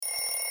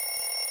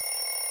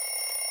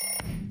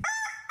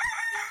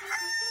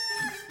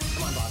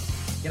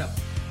get up.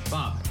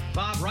 Bob,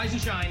 rise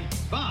and shine.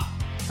 Bob,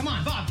 come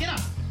on, Bob, get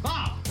up.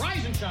 Bob,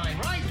 rise and shine.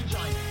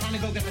 Time to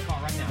go get the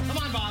car right now. Come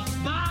on, Bob.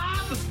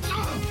 Bob!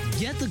 Oh.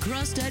 Get the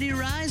crust out of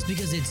your eyes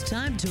because it's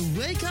time to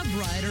wake up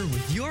Ryder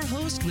with your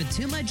host with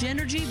too much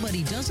energy, but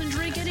he doesn't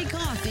drink any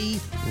coffee,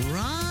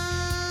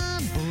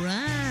 Rob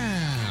Brown.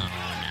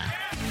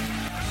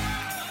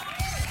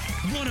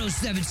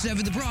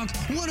 1077 The Bronx,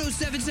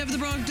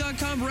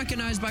 1077thebronx.com,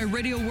 recognized by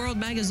Radio World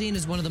Magazine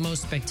as one of the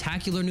most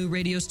spectacular new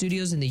radio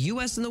studios in the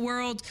U.S. and the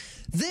world.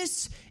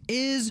 This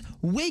is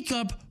Wake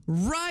Up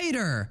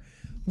Ryder.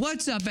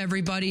 What's up,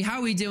 everybody? How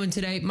are we doing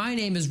today? My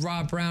name is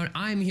Rob Brown.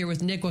 I'm here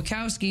with Nick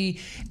Wachowski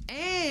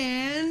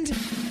and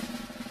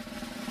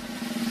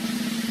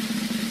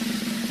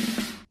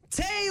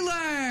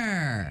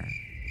Taylor.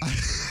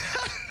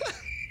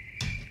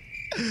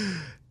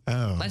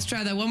 Oh. Let's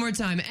try that one more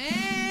time.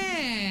 And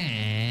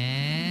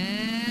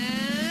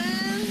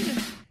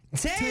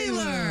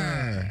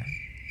Taylor.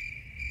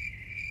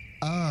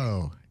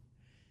 Oh.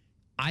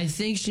 I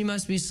think she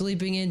must be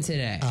sleeping in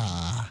today.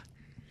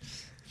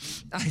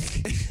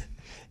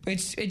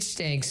 Which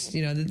stinks.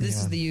 You know, this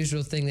is the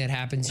usual thing that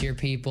happens here,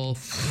 people.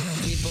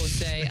 People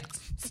say,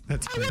 I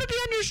want to be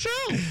on your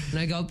show. And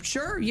I go,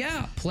 sure,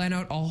 yeah. Plan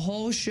out a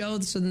whole show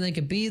so then they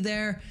could be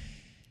there.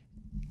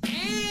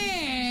 And...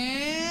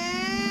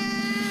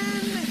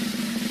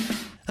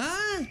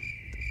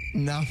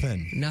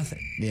 Nothing.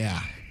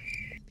 Yeah.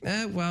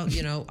 Well,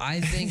 you know,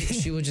 I think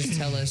she will just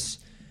tell us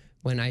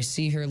when I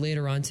see her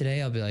later on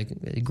today. I'll be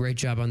like, great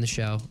job on the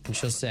show. And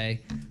she'll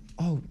say,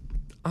 oh,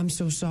 I'm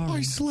so sorry.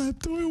 I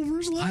slept. I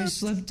overslept. I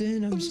slept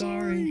in. I'm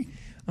sorry.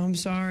 I'm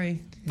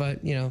sorry.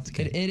 But, you know,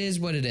 it is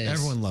what it is.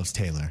 Everyone loves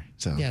Taylor.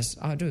 So Yes.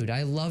 Oh, dude,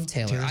 I love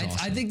Taylor. Taylor's awesome.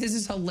 I think this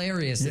is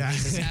hilarious that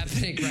this is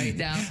happening right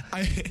now.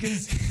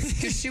 Because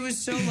she was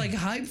so, like,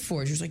 hyped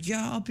for it. She was like,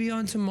 yeah, I'll be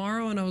on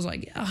tomorrow. And I was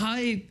like, yeah,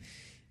 hype.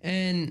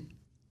 And...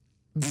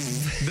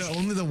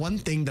 the one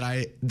thing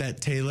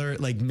that Taylor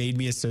like made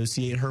me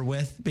associate her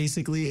with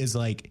basically is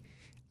like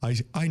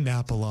I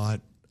nap a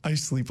lot, I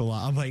sleep a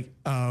lot. I'm like,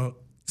 oh,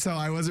 so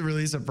I wasn't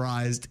really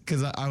surprised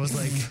because I was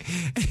like,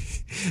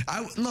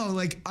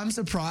 I'm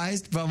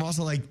surprised, but I'm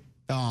also like,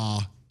 oh,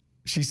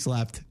 she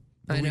slept.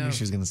 I know. We knew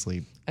she was gonna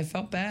sleep. I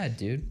felt bad,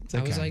 dude. Okay.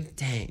 I was like,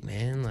 dang,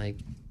 man, like,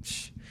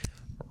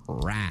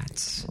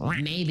 rats.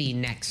 Maybe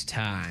next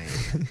time.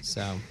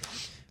 So,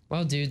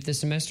 well, dude, the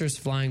semester's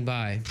flying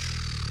by.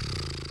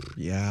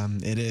 Yeah,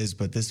 it is.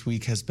 But this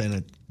week has been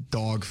a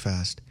dog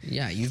fest.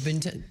 Yeah, you've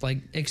been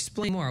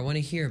explain more. I want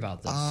to hear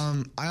about this.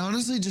 I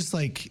honestly just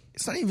like,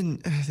 it's not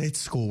even, it's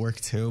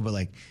schoolwork too, but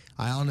like,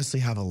 I honestly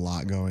have a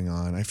lot going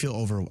on. I feel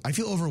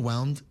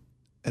overwhelmed,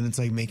 and it's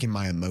like making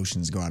my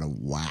emotions go out of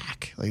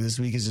whack. Like this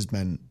week has just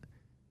been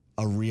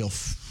a real,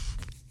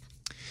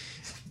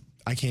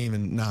 I can't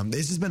even,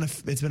 it's been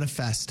a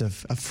fest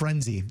of a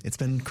frenzy. It's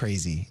been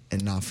crazy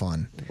and not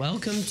fun.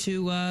 Welcome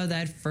to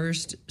that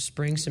first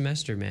spring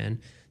semester,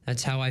 man.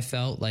 That's how I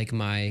felt like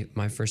my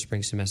first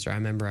spring semester. I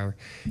remember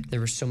there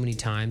were so many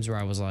times where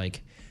I was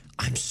like,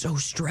 I'm so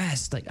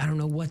stressed. Like, I don't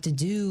know what to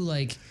do.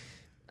 Like,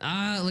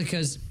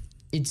 because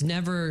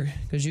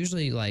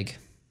usually like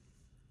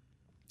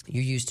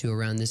you're used to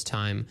around this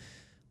time,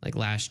 like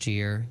last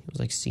year, it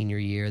was like senior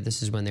year.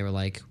 This is when they were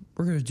like,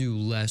 we're going to do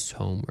less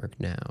homework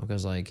now.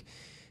 Because like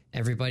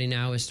everybody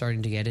now is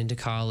starting to get into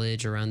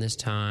college around this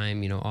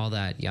time, you know, all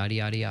that yada,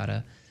 yada,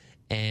 yada.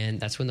 And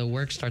that's when the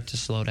work starts to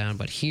slow down.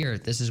 But here,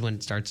 this is when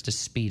it starts to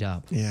speed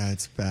up. Yeah,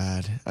 it's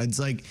bad. It's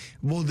like,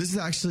 well, this is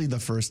actually the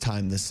first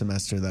time this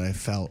semester that I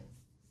felt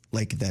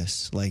like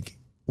this. Like,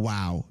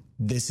 wow,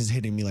 this is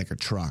hitting me like a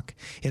truck.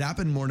 It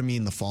happened more to me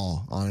in the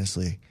fall,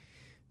 honestly.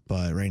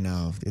 But right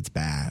now, it's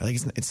bad. Like,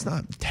 it's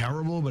not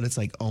terrible, but it's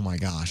like, oh my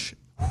gosh.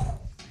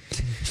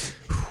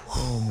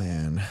 Oh,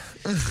 man.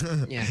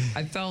 Yeah,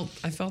 I felt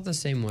the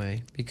same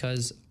way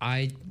because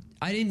I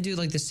didn't do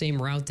like the same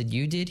route that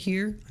you did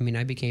here. I mean,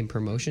 I became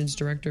promotions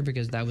director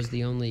because that was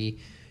the only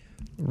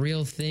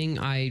real thing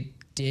I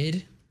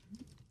did.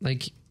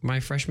 Like my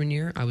freshman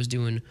year, I was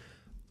doing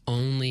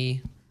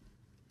only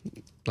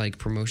like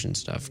promotion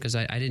stuff because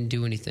I didn't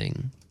do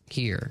anything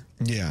here.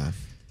 Yeah.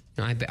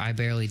 I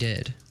barely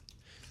did.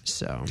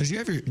 So did you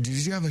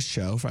have a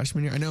show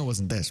freshman year? I know it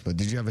wasn't this, but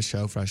did you have a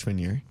show freshman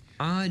year?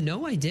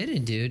 No, I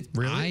didn't, dude.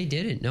 Really? I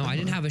didn't. No, I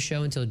didn't have a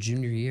show until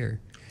junior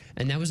year.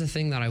 And that was the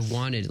thing that I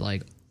wanted,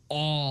 like,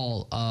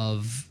 all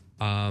of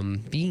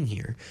being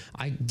here.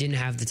 I didn't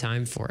have the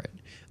time for it.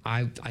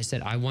 I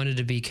said I wanted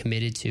to be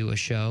committed to a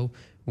show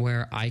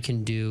where I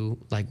can do,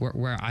 like,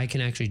 where I can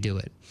actually do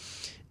it.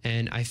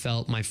 And I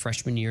felt my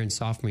freshman year and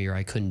sophomore year,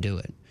 I couldn't do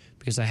it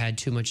because I had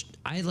too much.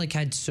 I, like,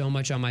 had so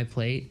much on my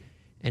plate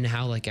and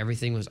how, like,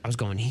 everything was, I was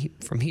going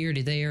from here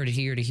to there to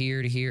here to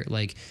here to here,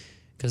 like,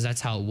 because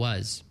that's how it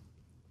was.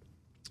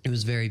 It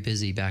was very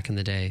busy back in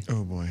the day.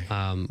 Oh, boy.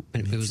 And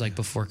it was like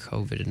before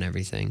COVID and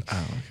everything.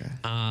 Oh, okay.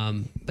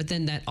 But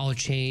then that all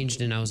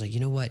changed, and I was like, you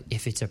know what?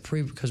 If it's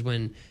because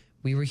when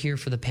we were here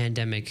for the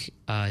pandemic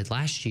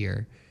last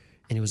year,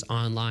 and it was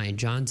online,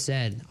 John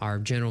said, our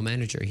general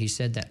manager, he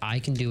said that I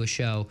can do a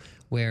show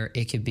where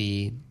it could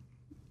be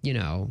you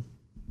know,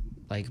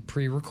 like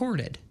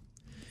pre-recorded.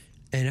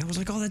 And I was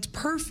like, oh, that's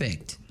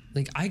perfect.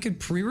 Like I could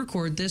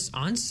pre-record this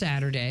on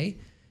Saturday,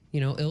 you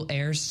know, it'll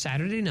air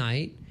Saturday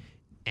night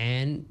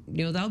and,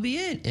 you know, that'll be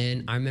it.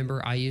 And I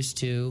remember I used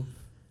to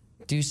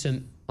do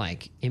some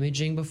like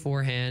imaging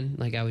beforehand.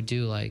 Like I would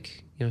do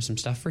like, you know, some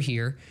stuff for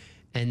here.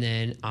 And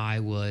then I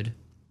would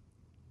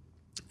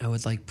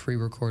like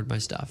pre-record my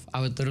stuff.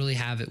 I would literally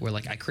have it where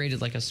like I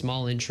created like a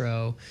small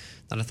intro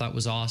that I thought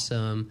was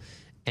awesome.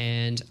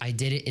 And I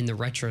did it in the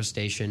retro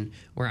station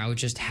where I would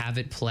just have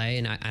it play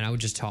and I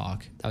would just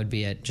talk. That would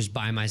be it, just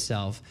by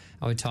myself.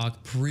 I would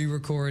talk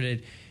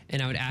pre-recorded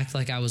and I would act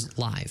like I was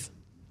live.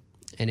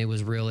 And it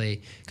was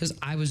really, because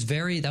that was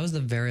the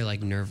very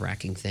like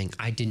nerve-wracking thing.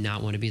 I did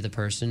not want to be the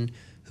person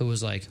who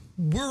was like,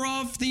 we're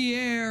off the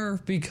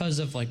air because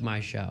of like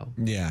my show.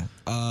 Yeah.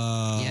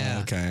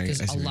 Yeah. Okay.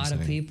 Because a lot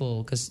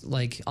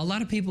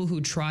of people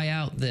who try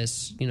out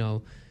this, you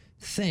know,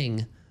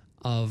 thing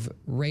of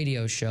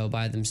radio show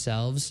by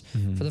themselves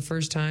for the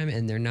first time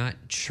and they're not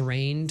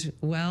trained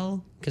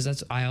well,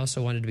 because I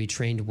also wanted to be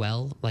trained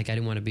well. Like I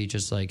didn't want to be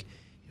just like,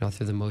 you know,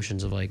 through the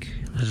motions of like,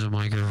 there's a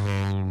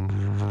microphone.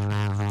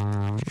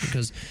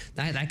 Because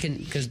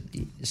because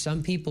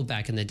some people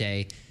back in the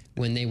day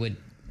when they would,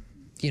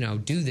 you know,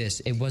 do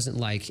this, it wasn't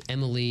like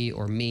Emily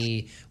or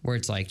me where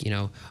it's like, you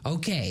know,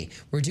 okay,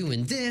 we're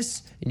doing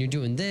this and you're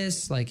doing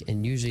this, like,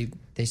 and usually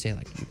they say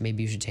like,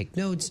 maybe you should take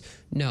notes.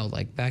 No,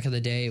 like back in the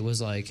day, it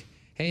was like,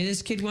 hey,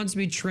 this kid wants to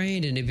be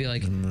trained, and it'd be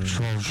like, and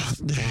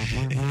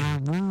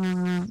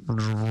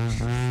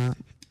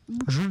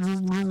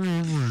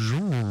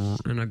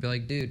I'd be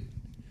like, dude,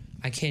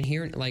 I can't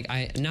hear, like,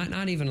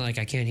 not even like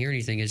I can't hear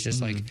anything. It's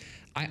just like,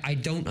 I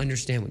don't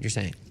understand what you're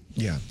saying.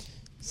 Yeah.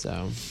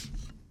 So,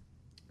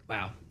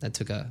 wow, that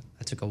took a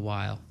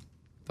while,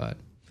 but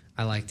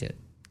I liked it.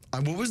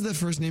 What was the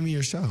first name of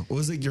your show? What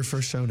was like your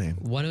first show name?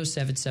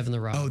 1077 The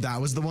Rock. Oh, that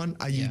was the one?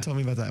 You told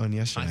me about that one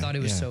yesterday. I thought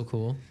it was so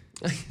cool.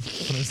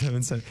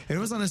 1077. It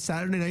was on a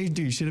Saturday night,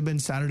 dude. You should have been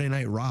Saturday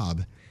Night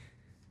Rob.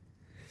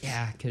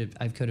 Yeah,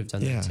 I could have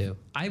done that too.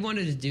 I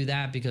wanted to do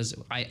that because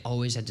I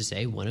always had to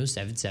say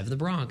 1077 The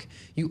Bronx.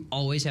 You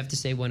always have to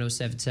say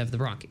 1077 The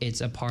Bronx.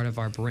 It's a part of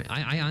our brand.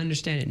 I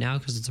understand it now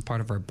because it's a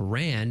part of our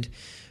brand,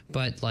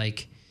 but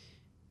like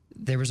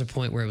there was a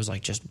point where it was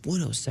like just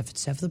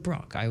 1077 The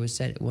Bronx. I always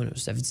said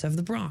 1077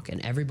 The Bronx,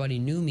 and everybody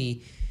knew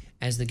me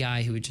as the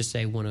guy who would just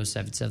say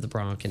 1077 The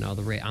Bronx and all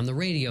I'm the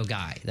radio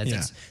guy.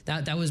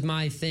 That was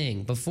my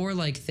thing. Before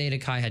like Theta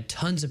Chi had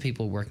tons of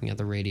people working at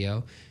the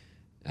radio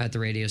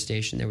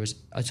station. There was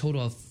a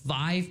total of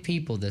 5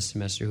 people this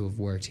semester who have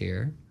worked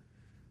here.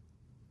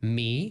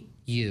 Me,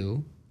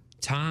 you,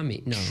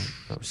 Tommy,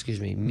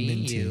 me,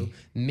 Minty. you,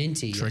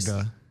 Minty,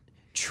 Trigger.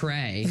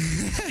 Trey,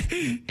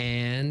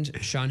 and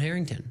Sean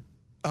Harrington.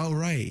 Oh,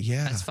 right.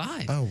 Yeah. That's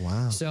 5. Oh,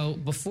 wow. So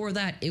before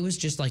that, it was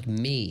just like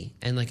me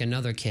and like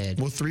another kid.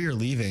 Well, 3 are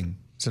leaving.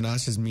 So now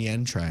it's just me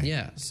and Trey.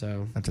 Yeah.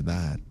 So After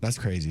that. That's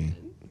crazy.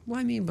 well,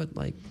 I mean, but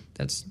like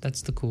that's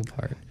the cool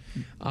part.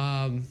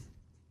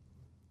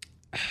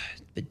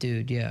 But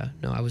dude, yeah,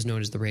 no, I was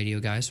known as the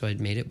radio guy, so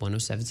I'd made it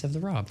 1077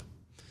 The Rob.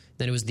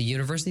 Then it was the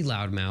University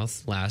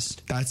Loudmouth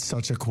last. That's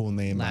such a cool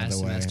name, by the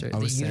way. semester. I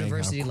was The saying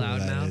University how cool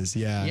Loudmouth. that is.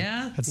 Yeah.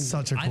 Yeah. That's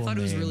such a cool I thought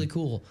it was name. really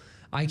cool.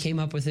 I came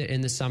up with it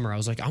in the summer. I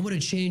was like, I want to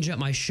change up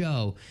my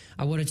show.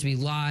 I want it to be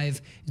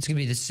live. It's going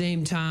to be the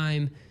same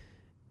time,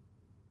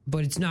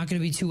 but it's not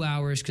going to be 2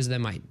 hours, because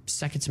then my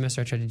second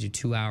semester I tried to do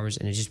 2 hours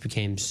and it just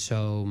became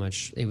so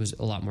much. It was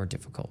a lot more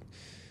difficult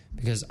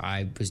because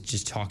I was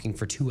just talking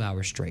for 2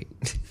 hours straight.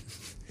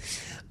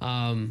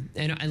 And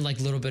like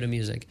a little bit of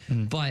music.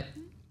 But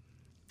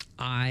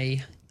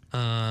the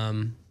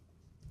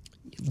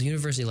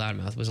University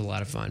Loudmouth was a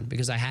lot of fun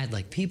because I had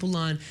like people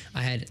on.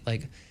 I had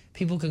like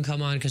people can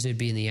come on because it'd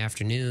be in the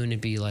afternoon.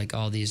 It'd be like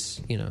all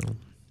these, you know,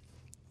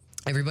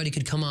 everybody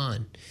could come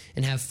on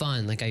and have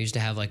fun. Like I used to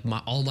have like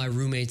all my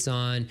roommates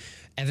on.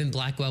 Evan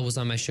Blackwell was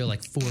on my show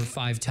like 4 or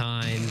 5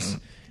 times.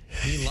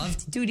 He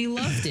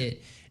loved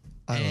it.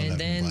 And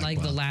then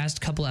like the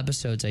last couple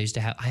episodes I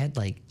had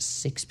like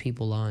 6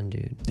 people on,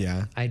 dude.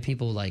 Yeah. I had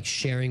people like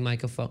sharing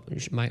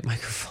microphones. I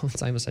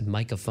almost said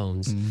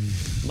microphones.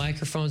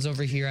 Microphones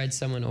over here. I had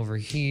someone over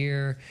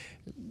here.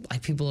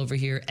 Like people over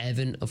here.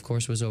 Evan, of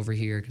course, was over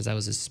here because that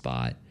was his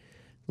spot.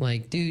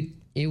 Like, dude,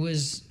 it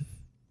was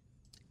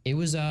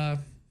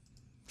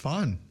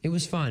fun. It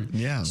was fun.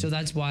 Yeah. So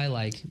that's why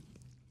like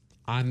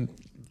I'm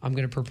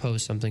gonna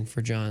propose something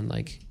for John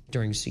like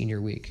during senior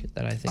week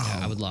that I think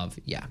I would love.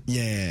 Yeah.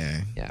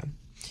 Yeah. Yeah.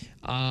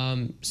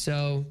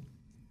 So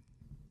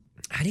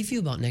how do you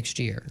feel about next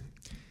year?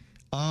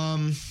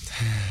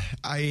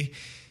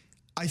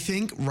 I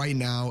think right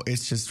now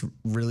it's just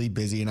really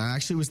busy, and I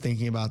actually was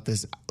thinking about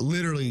this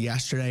literally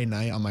yesterday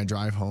night on my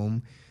drive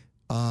home.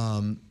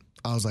 I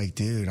was like,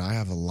 dude, I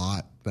have a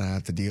lot that I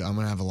have to do. I'm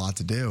gonna have a lot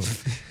to do.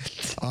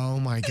 Oh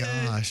my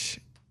gosh.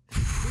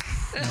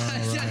 All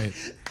right.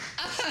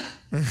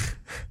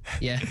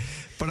 Yeah.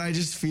 But I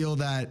just feel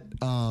that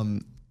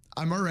I'm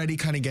already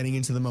kind of getting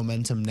into the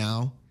momentum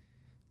now.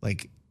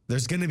 Like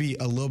there's going to be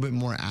a little bit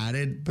more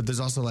added, but there's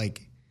also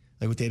like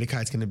with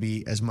Datacai, it's going to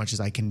be as much as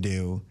I can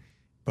do,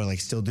 but like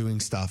still doing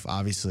stuff.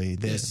 Obviously,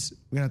 this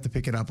we're gonna have to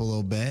pick it up a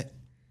little bit,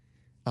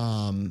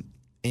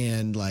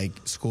 and like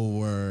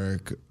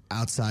schoolwork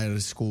outside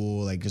of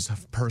school, like just a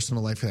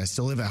personal life. 'Cause I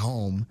still live at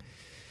home,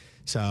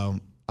 so.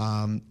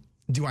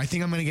 Do I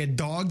think I'm going to get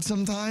dogged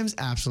sometimes?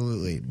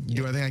 Absolutely.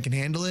 Do I think I can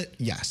handle it?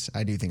 Yes,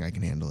 I do think I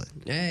can handle it.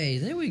 Hey,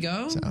 there we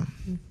go. So,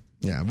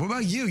 yeah. What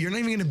about you? You're not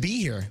even going to be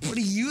here. What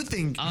do you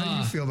think? How do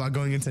you feel about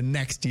going into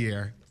next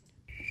year?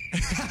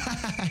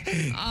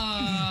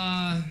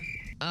 I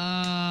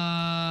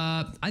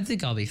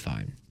think I'll be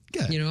fine.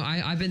 Good. You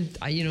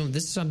know,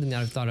 this is something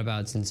that I've thought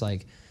about since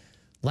like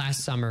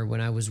last summer when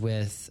I was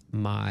with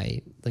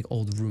my like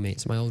old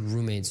roommates. My old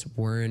roommates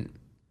weren't,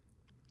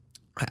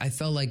 I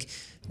felt like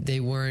they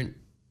weren't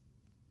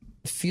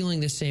feeling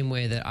the same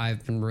way that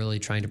I've been really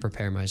trying to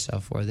prepare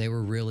myself for. They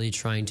were really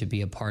trying to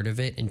be a part of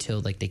it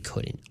until like they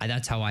couldn't.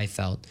 That's how I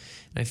felt.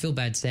 And I feel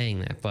bad saying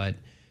that, but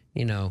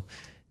you know,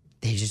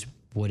 they just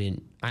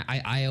wouldn't.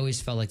 I always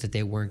felt like that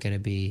they weren't going to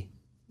be,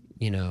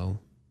 you know,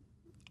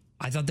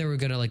 I thought they were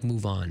going to like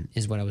move on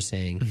is what I was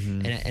saying.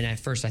 And at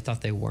first I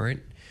thought they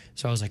weren't.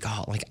 So I was like,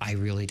 oh, like I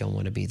really don't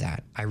want to be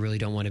that. I really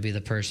don't want to be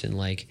the person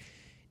like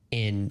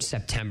in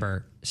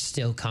September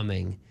still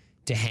coming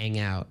to hang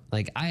out.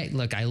 Like I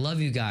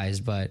love you guys,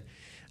 but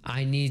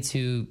I need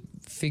to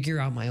figure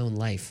out my own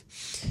life.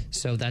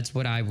 So that's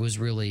what I was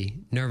really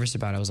nervous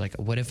about. I was like,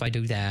 what if I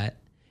do that?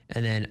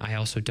 And then I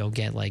also don't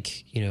get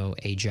like, you know,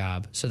 a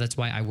job. So that's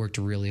why I worked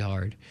really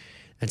hard.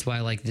 That's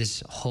why like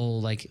this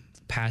whole like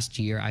past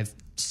year, I've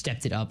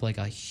stepped it up like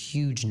a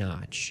huge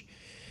notch.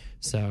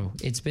 So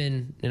it's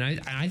been, and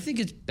I think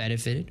it's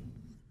benefited.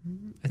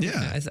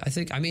 I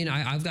think, I mean,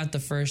 I've got the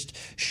first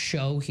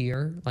show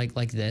here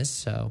like this.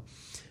 So,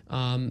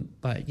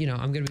 but you know,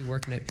 I'm going to be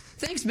working it.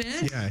 Thanks,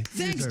 man. Yeah.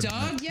 Thanks,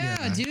 dog.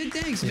 Yeah, dude.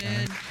 Thanks,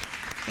 man.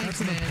 Thanks, That's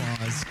an man.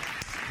 applause.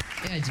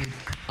 Yeah, dude.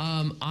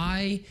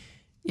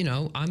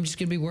 I'm just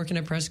going to be working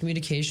at Press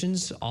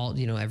Communications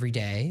every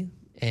day,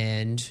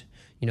 and,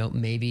 you know,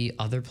 maybe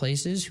other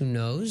places, who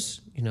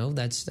knows, you know,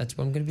 that's what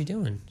I'm going to be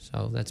doing.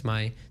 So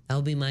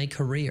that'll be my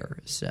career.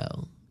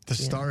 So The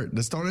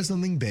start of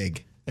something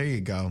big. There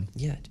you go.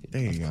 yeah, dude.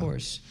 There you go. Of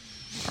course.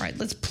 All right,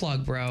 let's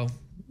plug, bro.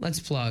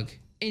 Let's plug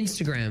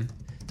Instagram.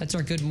 That's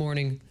our good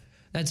morning.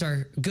 That's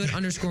our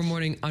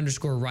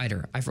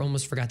good_morning_writer. I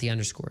almost forgot the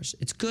underscores.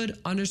 It's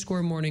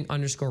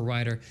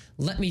good_morning_writer.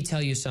 Let me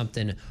tell you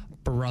something,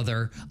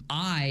 brother.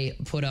 I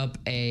put up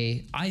I'd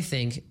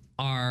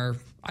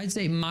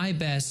say my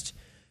best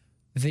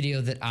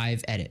video that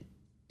I've edited.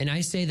 And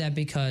I say that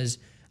because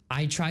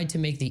I tried to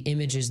make the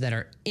images that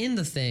are in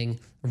the thing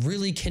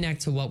really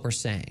connect to what we're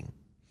saying.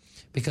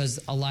 Because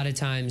a lot of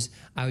times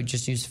I would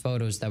just use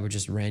photos that were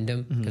just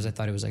random because I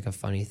thought it was like a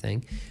funny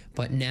thing.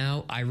 But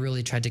now I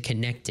really tried to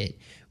connect it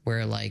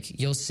where like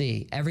you'll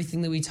see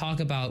everything that we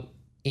talk about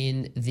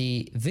in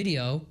the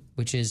video,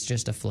 which is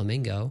just a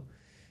flamingo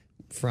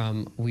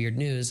from Weird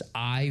News.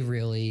 I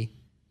really,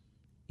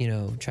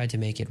 tried to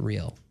make it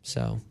real.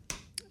 So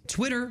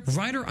Twitter,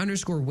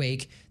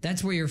 writer_wake.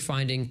 That's where you're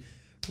finding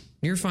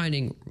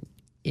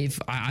if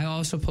I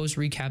also post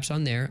recaps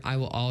on there. I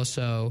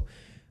also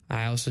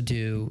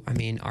do,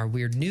 our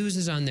Weird News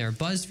is on there,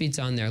 BuzzFeed's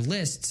on there,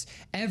 lists,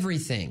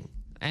 everything.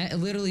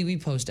 Literally, we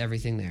post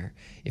everything there.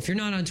 If you're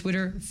not on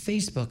Twitter,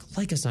 Facebook,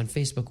 like us on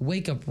Facebook,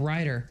 Wake Up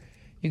Writer.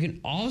 You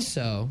can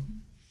also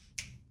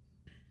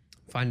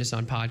find us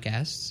on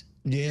podcasts.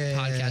 Yeah.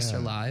 Podcasts are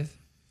live.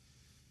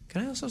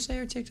 Can I also say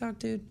our TikTok,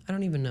 dude? I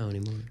don't even know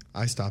anymore.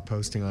 I stopped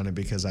posting on it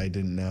because I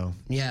didn't know.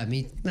 Yeah,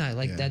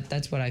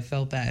 that's what I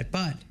felt bad.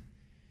 But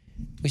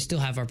we still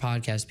have our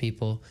podcast,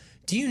 people.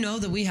 Do you know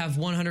that we have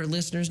 100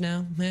 listeners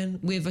now, man?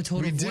 We have a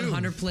total of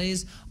 100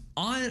 plays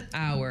on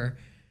our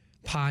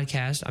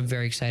podcast. I'm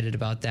very excited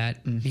about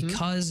that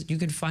because you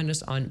can find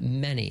us on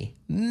many,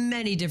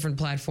 many different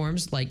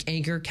platforms like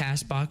Anchor,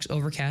 CastBox,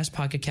 Overcast,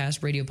 Pocket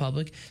Cast, Radio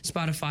Public,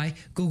 Spotify,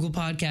 Google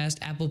Podcast,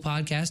 Apple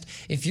Podcast.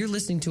 If you're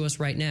listening to us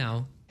right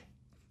now,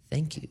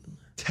 thank you.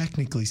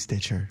 Technically,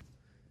 Stitcher.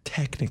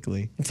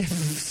 Technically.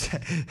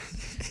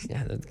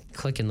 Yeah,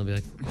 clicking, they'll be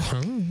like,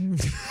 huh?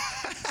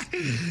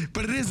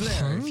 But it is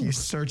there if you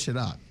search it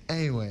up.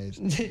 Anyways.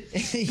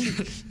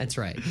 That's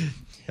right.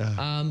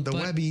 The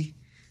Webby.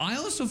 I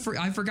also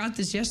I forgot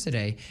this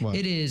yesterday. What?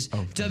 It is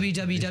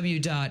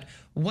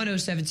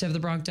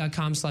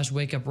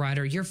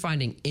www.1077thebronx.com/wakeuprider. You're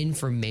finding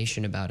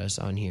information about us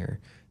on here.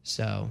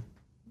 So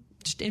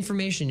just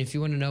information. If you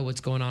want to know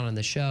what's going on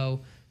the show,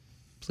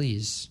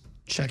 please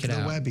check it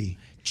out. The Webby.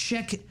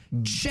 Check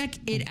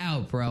it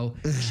out, bro.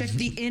 Check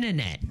the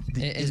internet,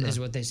 is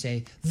what they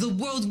say. The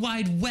World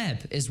Wide Web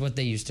is what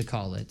they used to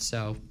call it.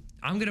 So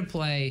I'm going to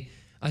play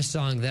a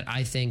song that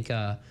I think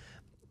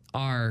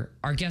our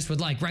guest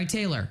would like. Right,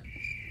 Taylor?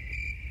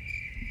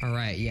 All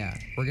right, yeah.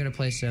 We're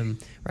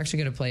actually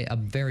going to play a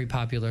very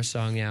popular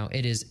song now.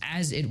 It is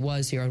As It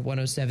Was here on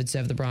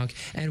 107.7 The Bronx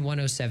and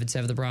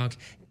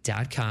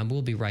 107.7thebronx.com.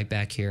 We'll be right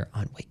back here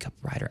on Wake Up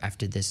Rider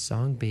after this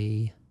song,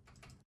 B.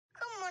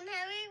 Come on,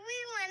 Harry.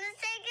 We want to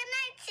say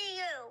goodnight to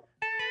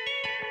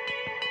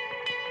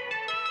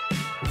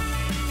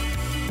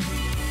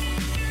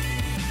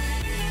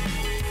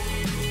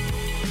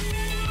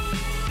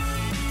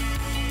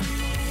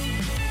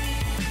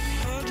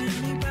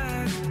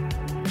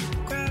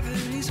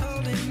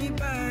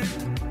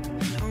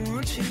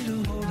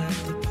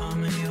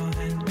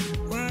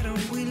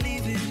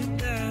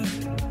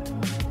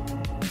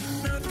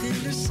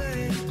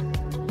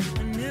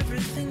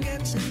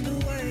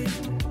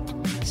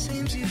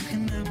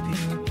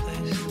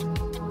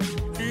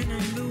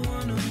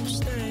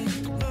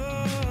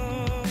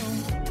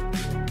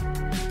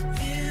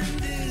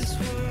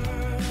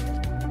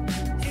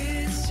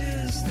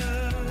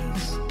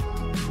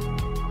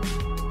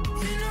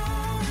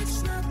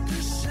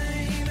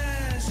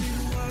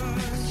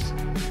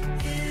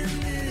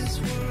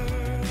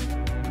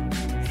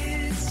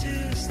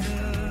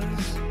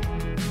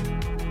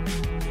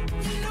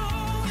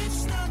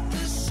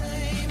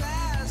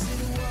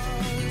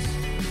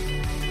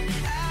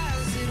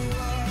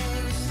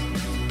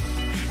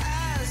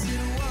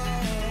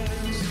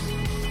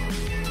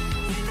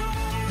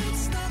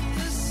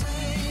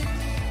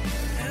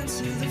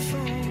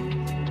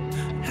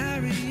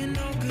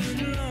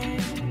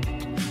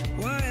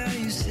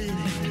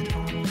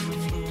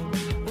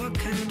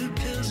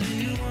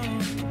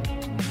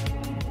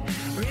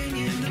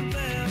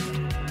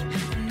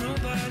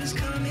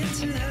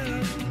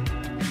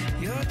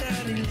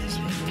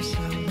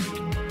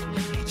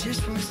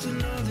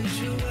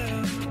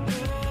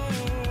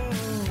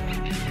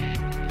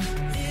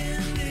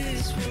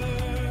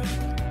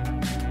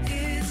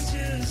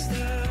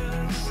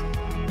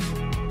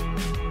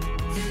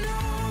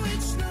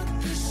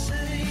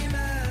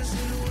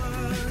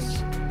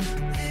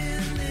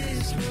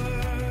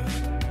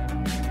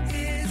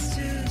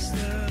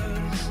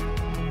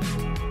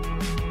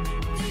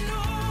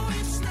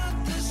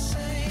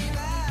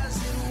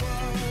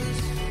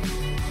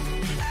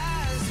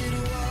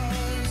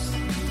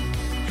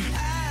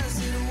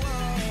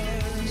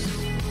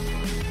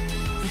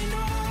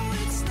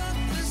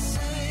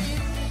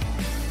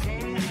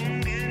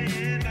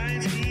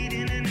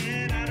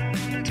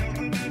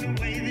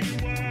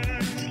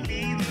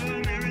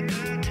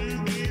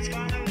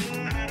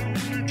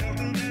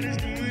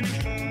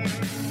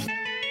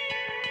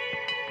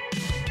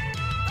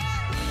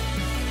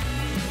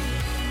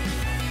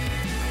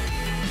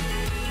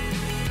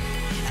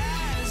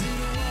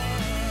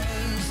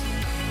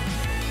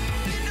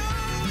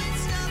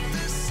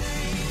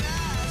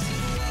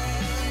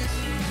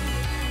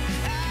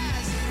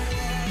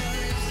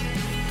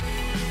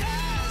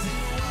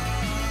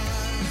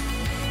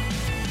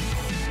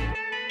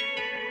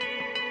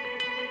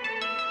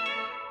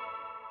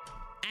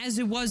as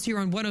it was here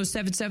on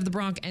 107.7 The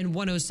Bronx and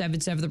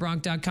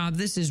 107.7thebronx.com.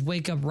 This is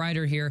Wake Up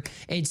Rider here.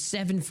 It's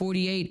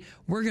 7:48.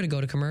 We're going to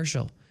go to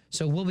commercial.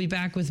 So we'll be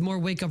back with more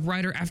Wake Up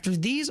Rider after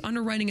these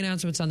underwriting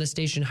announcements on the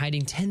station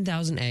hiding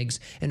 10,000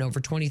 eggs and over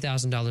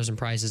 $20,000 in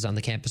prizes on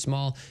the campus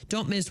mall.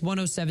 Don't miss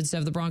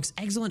 107.7 The Bronx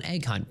Excellent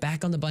Egg Hunt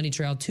back on the Bunny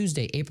Trail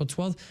Tuesday, April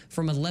 12th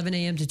from 11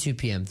 a.m. to 2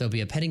 p.m. There'll be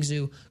a petting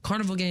zoo,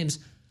 carnival games,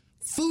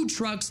 food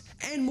trucks,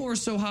 and more,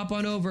 so hop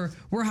on over.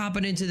 We're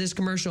hopping into this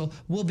commercial.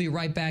 We'll be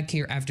right back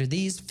here after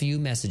these few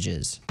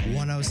messages.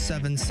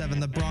 107.7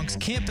 The Bronx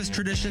campus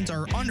traditions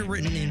are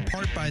underwritten in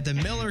part by the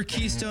Miller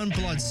Keystone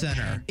Blood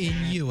Center in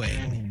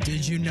Ewing.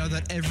 Did you know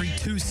that every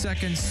 2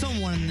 seconds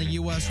someone in the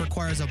U.S.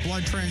 requires a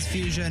blood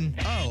transfusion?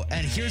 Oh,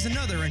 and here's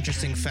another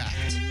interesting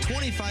fact.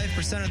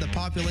 25% of the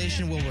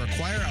population will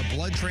require a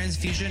blood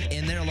transfusion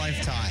in their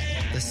lifetime.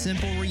 The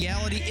simple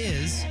reality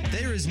is,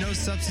 there is no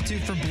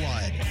substitute for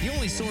blood. The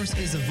only source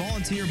is a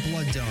volunteer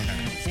blood donor.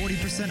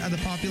 40% of the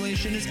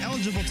population is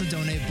eligible to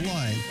donate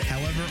blood.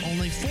 However,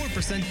 only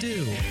 4%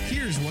 do.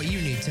 Here's what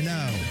you need to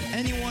know.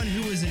 Anyone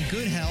who is in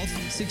good health,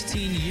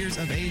 16 years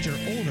of age or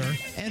older,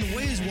 and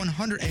weighs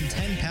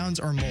 110 pounds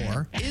or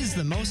more, is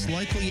the most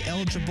likely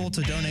eligible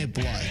to donate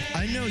blood.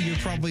 I know you're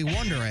probably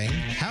wondering,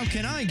 how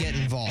can I get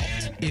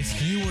involved?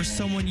 If you or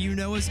someone you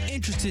know is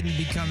interested in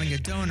becoming a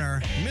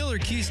donor, Miller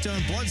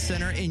Keystone Blood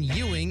Center in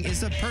Ewing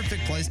is the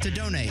perfect place to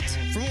donate.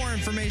 For more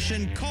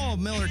information, call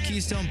Miller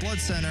Keystone Blood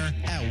Center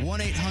at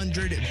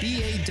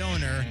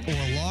 1-800-BA-DONOR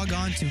or log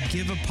on to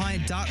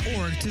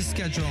giveapint.org to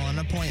schedule an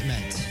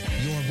appointment.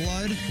 Your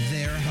blood,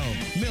 their hope.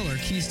 Miller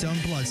Keystone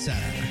Blood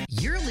Center.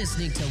 You're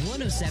listening to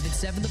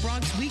 107.7 The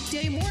Bronx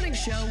weekday morning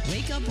show,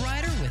 Wake Up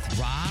Rider with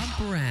Rob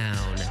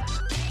Brown.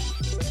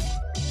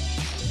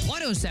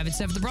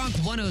 107.7 The Bronx,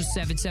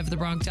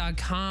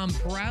 107.7thebronx.com,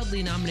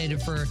 proudly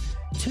nominated for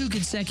 2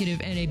 consecutive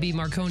NAB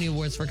Marconi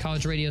Awards for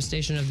College Radio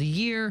Station of the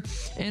Year,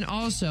 and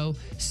also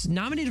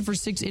nominated for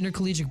 6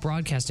 Intercollegiate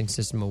Broadcasting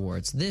System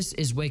Awards. This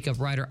is Wake Up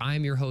Rider.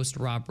 I'm your host,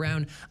 Rob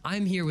Brown.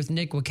 I'm here with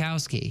Nick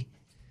Wachowski.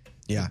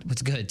 Yeah.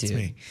 What's good, dude?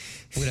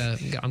 It's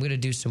me. I'm gonna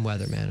do some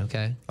weather, man,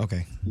 okay?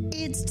 Okay.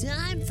 It's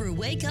time for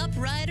Wake Up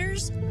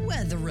Rider's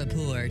Weather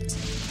Report.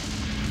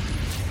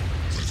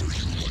 Whether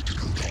you like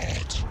it or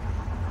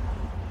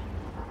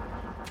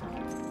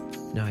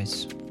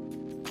not.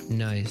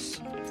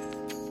 Nice.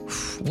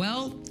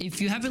 Well,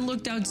 if you haven't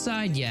looked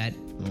outside yet,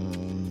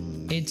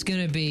 it's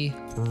gonna be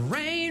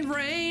rain,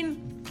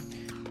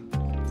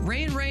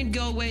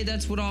 go away.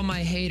 That's what all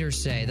my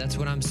haters say. That's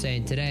what I'm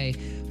saying today.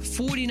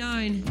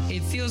 49,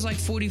 it feels like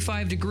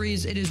 45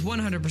 degrees. It is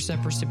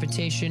 100%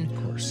 precipitation.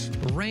 Of course.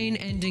 Rain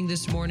ending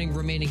this morning,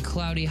 remaining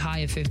cloudy, high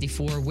of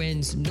 54.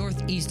 Winds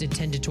northeast at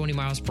 10 to 20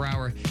 miles per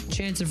hour.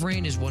 Chance of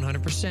rain is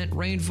 100%.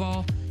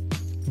 Rainfall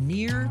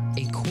near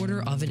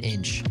 1/4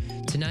 inch.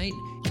 Tonight,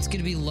 it's going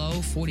to be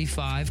low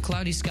 45,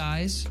 cloudy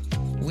skies,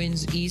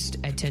 winds east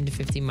at 10 to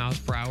 15 miles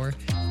per hour.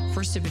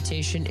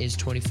 Precipitation is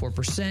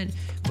 24%.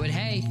 But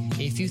hey,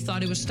 if you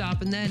thought it was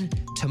stopping then,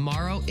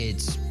 tomorrow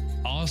it's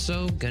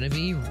also going to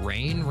be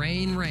rain.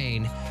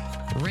 Rain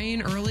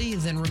early,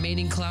 then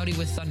remaining cloudy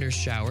with thunder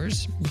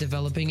showers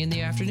developing in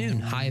the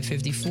afternoon. High of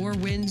 54,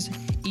 winds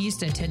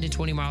east at 10 to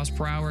 20 miles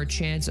per hour.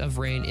 Chance of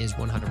rain is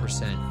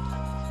 100%.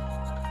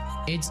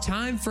 It's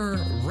time for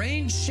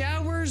rain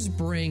showers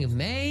bring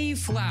May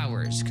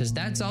flowers, because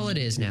that's all it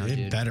is now, dude.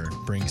 It better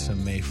bring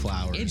some May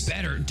flowers. It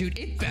better, dude.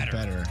 It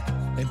better.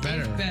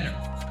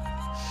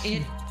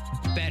 It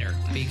better,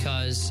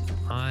 because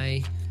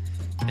I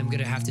am going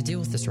to have to deal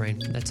with this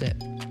rain. That's it.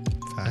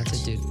 Facts.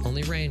 That's it, dude.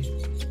 Only rain.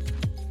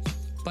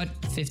 But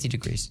 50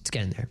 degrees. It's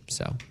getting there.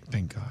 So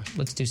Thank God.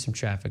 let's do some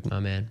traffic, my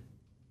man.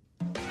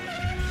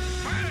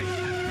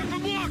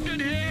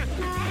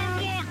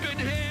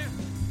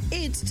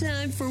 It's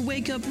time for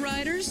Wake Up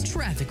Rider's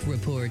Traffic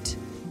Report.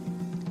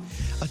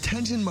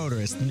 Attention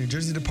motorists, the New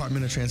Jersey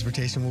Department of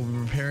Transportation will be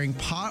repairing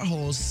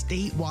potholes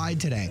statewide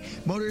today.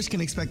 Motorists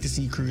can expect to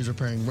see crews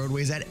repairing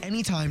roadways at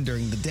any time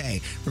during the day.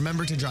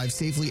 Remember to drive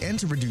safely and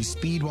to reduce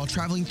speed while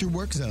traveling through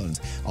work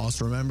zones.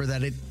 Also remember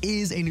that it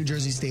is a New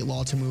Jersey state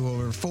law to move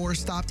over 4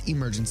 stopped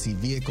emergency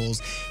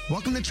vehicles.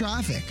 Welcome to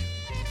traffic.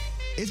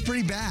 It's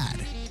pretty bad.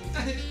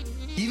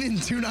 Even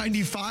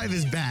 295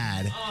 is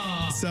bad.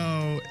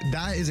 So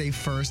that is a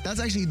first. That's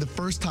actually the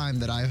first time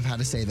that I've had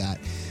to say that.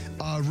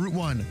 Route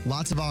 1,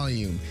 lots of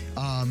volume.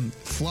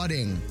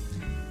 Flooding.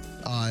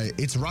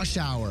 It's rush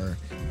hour.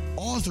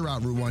 All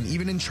throughout Route 1,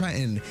 even in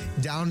Trenton,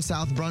 down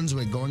South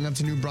Brunswick, going up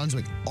to New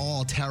Brunswick,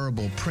 all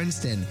terrible.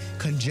 Princeton,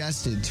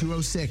 congested.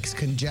 206,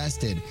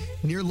 congested.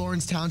 Near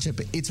Lawrence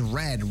Township, it's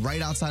red.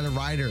 Right outside of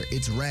Ryder,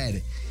 it's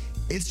red.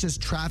 It's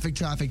just traffic.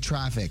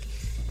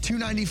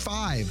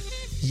 295,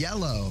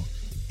 yellow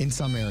in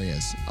some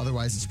areas.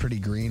 Otherwise, it's pretty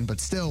green, but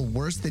still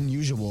worse than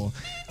usual.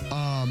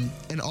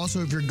 And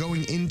also, if you're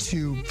going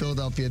into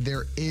Philadelphia,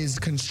 there is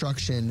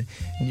construction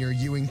near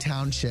Ewing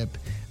Township,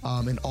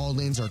 and all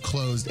lanes are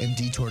closed and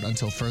detoured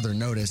until further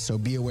notice, so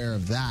be aware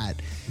of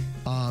that.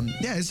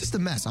 Yeah, it's just a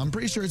mess. I'm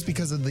pretty sure it's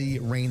because of the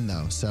rain,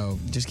 though, so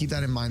just keep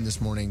that in mind this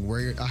morning.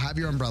 Have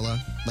your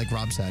umbrella, like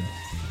Rob said,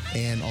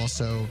 and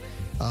also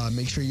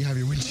make sure you have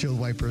your windshield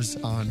wipers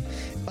on.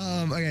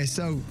 Okay,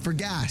 so for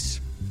gas,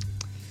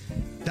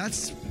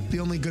 that's the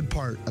only good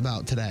part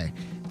about today.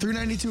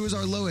 392 is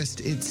our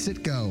lowest. It's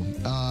Citgo.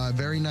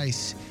 Very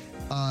nice.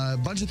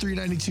 Bunch of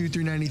 392,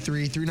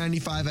 393,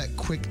 395 at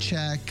Quick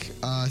Check,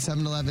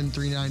 7-Eleven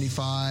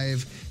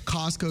 395,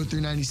 Costco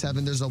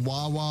 397. There's a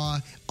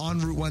Wawa on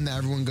Route 1 that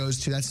everyone goes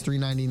to. That's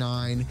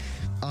 399.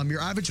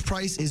 Your average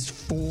price is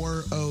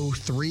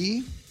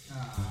 403.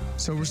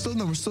 So we're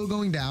still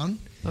going down.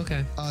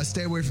 Okay.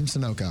 Stay away from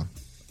Sunoco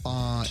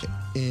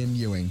in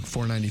Ewing,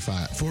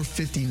 495,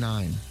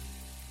 459.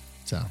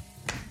 So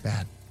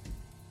bad.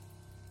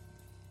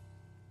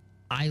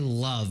 I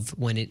love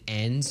when it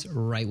ends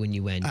right when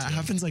you end. It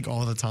happens like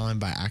all the time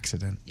by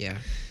accident. Yeah.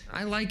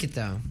 I like it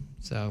though.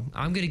 So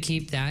I'm going to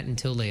keep that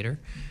until later.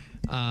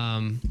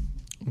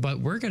 But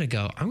we're going to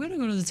go. I'm going to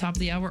go to the top of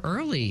the hour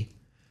early.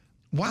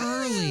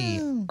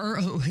 Wow.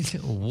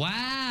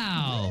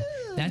 Wow.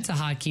 That's a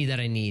hotkey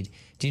that I need.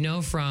 Do you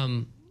know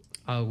from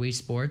Wii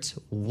Sports?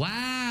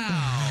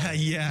 Wow.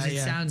 Yeah. It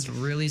sounds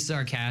really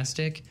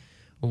sarcastic.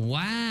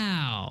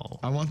 Wow.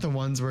 I want the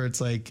ones where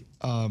it's like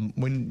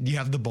when you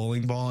have the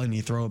bowling ball and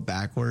you throw it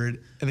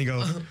backward and they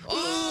go,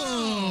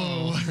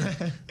 oh.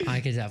 I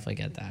could definitely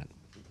get that.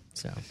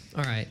 So,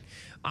 all right.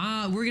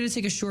 We're going to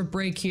take a short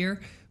break here.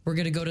 We're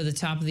going to go to the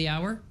top of the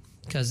hour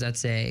because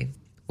that's a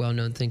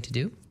well-known thing to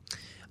do.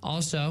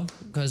 Also,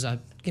 because,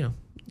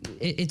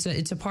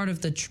 it's a part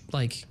of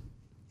the,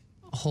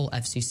 whole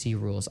FCC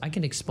rules. I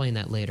can explain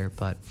that later,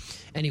 but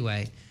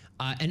anyway.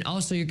 And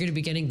also, you're going to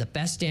be getting the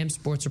best damn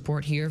sports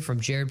report here from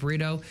Jared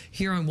Burrito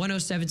here on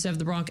 107.7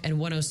 The Bronx and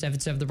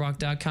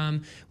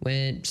 107.7thebronx.com.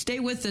 Stay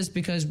with us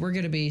because we're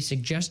going to be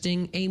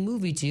suggesting a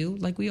movie to you,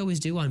 like we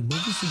always do on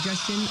Movie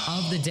Suggestion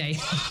of the Day.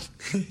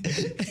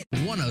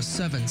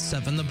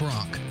 107.7 The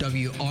Bronx,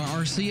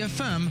 WRRC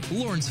FM,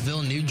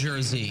 Lawrenceville, New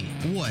Jersey.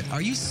 What,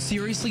 are you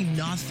seriously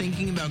not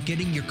thinking about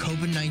getting your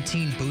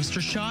COVID-19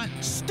 booster shot?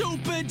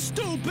 Stupid,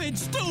 stupid,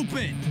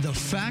 stupid! The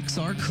facts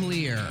are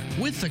clear.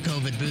 With the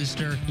COVID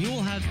booster, you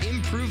will have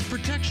improved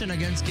protection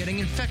against getting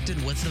infected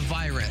with the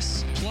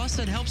virus. Plus,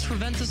 it helps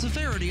prevent the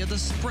severity of the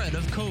spread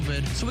of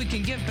COVID so we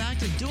can get back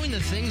to doing the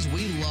things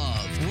we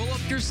love. Roll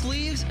up your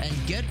sleeves and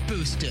get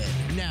boosted.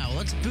 Now,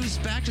 let's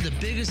boost back to the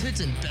biggest hits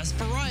and best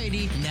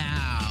variety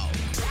now.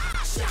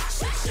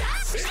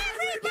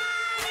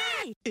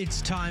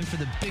 It's time for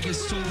the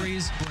biggest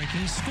stories,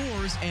 breaking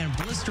scores, and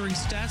blistering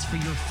stats for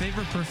your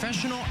favorite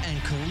professional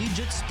and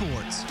collegiate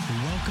sports.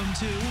 Welcome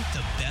to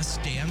the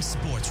Best Damn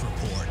Sports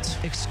Report,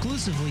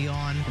 exclusively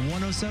on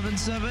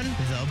 107.7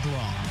 The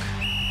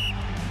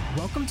Bronx.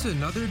 Welcome to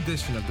another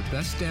edition of the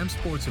Best Damn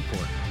Sports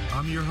Report.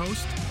 I'm your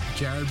host,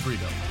 Jared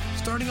Burrito.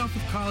 Starting off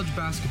with college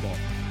basketball.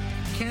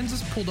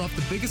 Kansas pulled off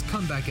the biggest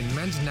comeback in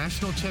men's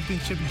national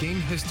championship game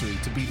history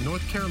to beat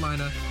North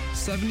Carolina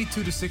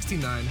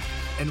 72-69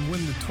 and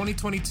win the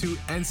 2022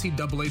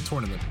 NCAA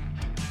tournament.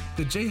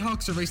 The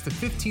Jayhawks erased a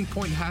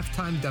 15-point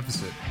halftime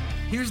deficit.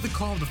 Here's the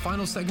call of the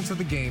final seconds of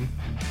the game,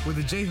 where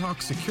the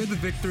Jayhawks secured the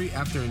victory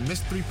after a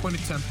missed three-point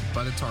attempt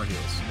by the Tar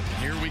Heels.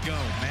 Here we go.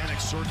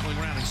 Mannix circling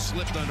around. He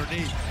slipped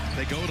underneath.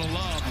 They go to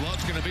Love.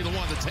 Love's going to be the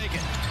one to take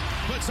it.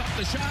 Puts up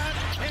the shot.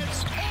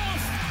 It's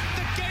off.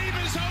 The game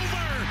is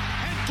over.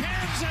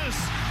 Kansas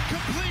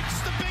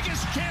completes the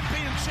biggest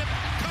championship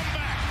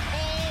comeback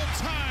all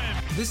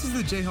time. This is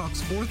the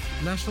Jayhawks' fourth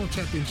national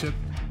championship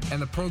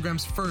and the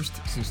program's first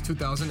since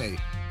 2008.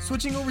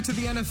 Switching over to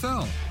the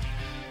NFL.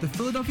 The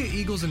Philadelphia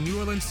Eagles and New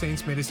Orleans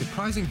Saints made a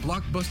surprising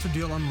blockbuster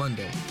deal on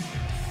Monday.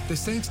 The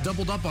Saints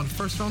doubled up on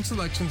first-round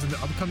selections in the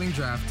upcoming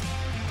draft,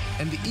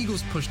 and the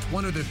Eagles pushed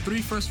one of their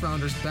 3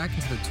 first-rounders back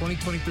into the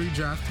 2023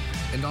 draft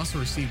and also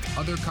received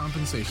other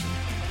compensation.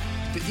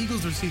 The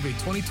Eagles receive a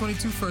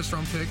 2022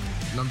 first-round pick,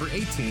 number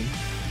 18,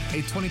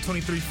 a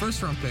 2023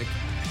 first-round pick,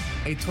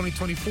 a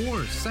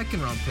 2024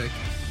 second-round pick,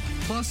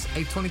 plus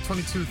a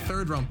 2022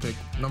 third-round pick,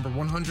 number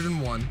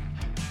 101,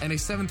 and a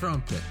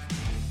 7th-round pick.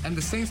 And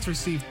the Saints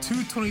receive 2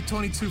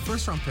 2022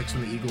 first-round picks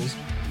from the Eagles,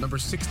 number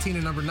 16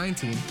 and number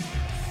 19,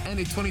 and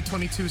a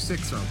 2022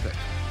 6th-round pick.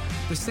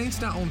 The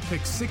Saints now own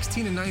picks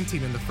 16 and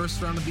 19 in the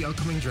first round of the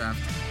upcoming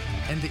draft,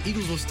 and the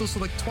Eagles will still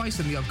select twice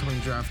in the upcoming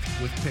draft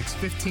with picks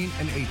 15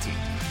 and 18.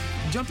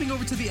 Jumping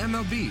over to the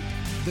MLB,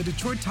 the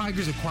Detroit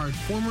Tigers acquired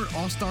former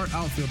All-Star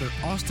outfielder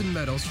Austin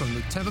Meadows from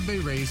the Tampa Bay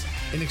Rays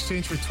in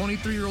exchange for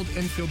 23-year-old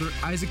infielder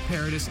Isaac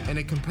Paredes and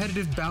a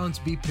competitive Balance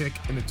B pick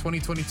in the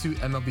 2022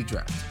 MLB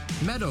Draft.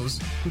 Meadows,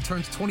 who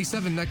turns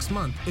 27 next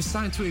month, is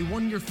signed to a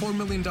 1-year, $4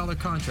 million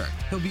contract.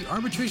 He'll be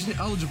arbitration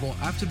eligible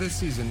after this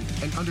season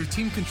and under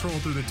team control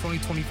through the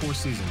 2024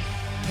 season.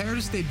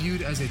 Paredes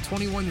debuted as a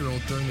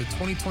 21-year-old during the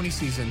 2020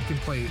 season, can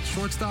play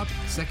shortstop,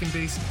 second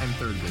base, and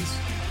third base.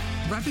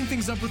 Wrapping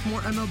things up with more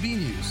MLB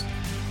news.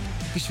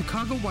 The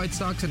Chicago White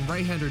Sox and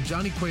right-hander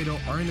Johnny Cueto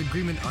are in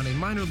agreement on a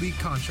minor league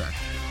contract.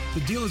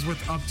 The deal is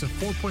worth up to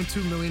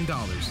 $4.2 million.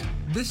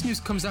 This news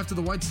comes after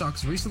the White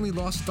Sox recently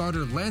lost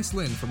starter Lance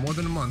Lynn for more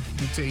than a month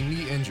due to a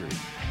knee injury.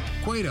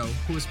 Cueto,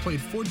 who has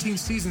played 14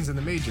 seasons in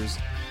the majors,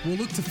 will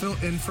look to fill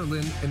in for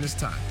Lynn in this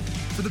time.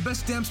 For the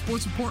best damn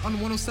sports report on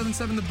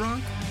 107.7 The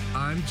Bronx,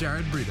 I'm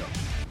Jared Brito.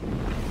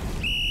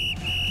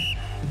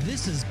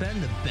 This has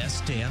been the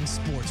Best Damn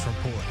Sports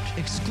Report,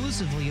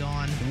 exclusively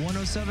on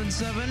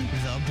 107.7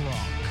 The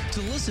Bronx.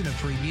 To listen to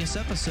previous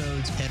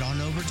episodes, head on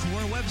over to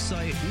our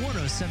website,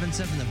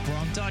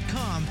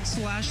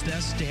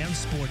 1077thebronx.com/Best Damn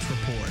Sports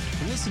Report.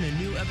 Listen to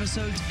new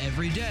episodes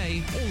every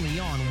day, only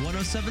on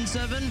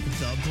 107.7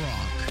 The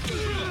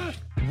Bronx.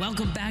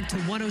 Welcome back to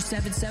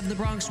 107.7 The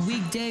Bronx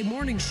weekday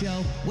morning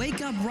show,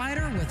 Wake Up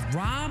Rider with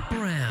Rob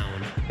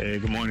Brown. Hey,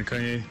 good morning,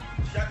 Kanye.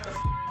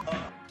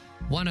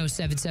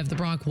 1077 The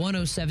Bronx,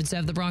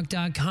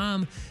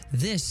 1077thebronx.com.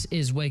 This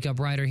is Wake Up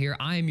Rider here.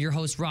 I am your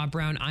host, Rob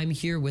Brown. I'm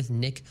here with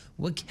Nick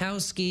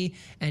Wachowski,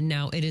 and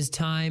now it is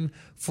time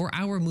for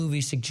our movie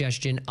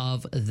suggestion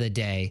of the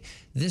day.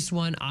 This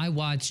one I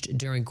watched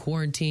during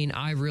quarantine.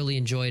 I really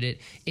enjoyed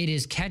it. It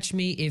is Catch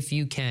Me If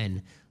You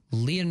Can.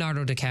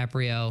 Leonardo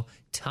DiCaprio,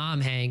 Tom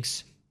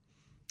Hanks.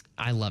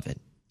 I love it.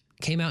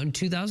 Came out in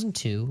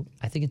 2002.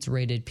 I think it's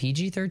rated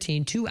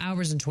PG-13, 2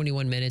 hours and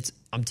 21 minutes.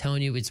 I'm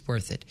telling you, it's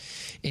worth it.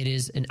 It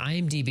is an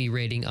IMDb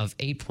rating of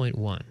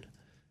 8.1.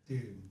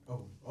 Dude,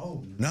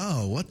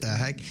 no, what the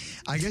heck?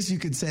 I guess you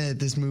could say that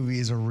this movie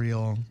is a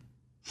real...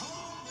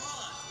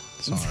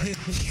 Sorry. I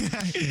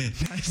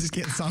just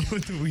can't stop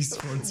with the Wii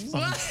Sports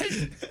fun. What?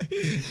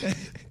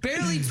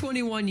 Barely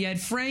 21 yet,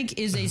 Frank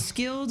is a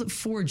skilled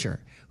forger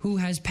who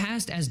has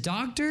passed as a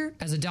doctor,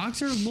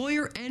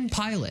 lawyer, and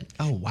pilot.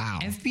 Oh, wow.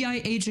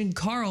 FBI agent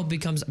Carl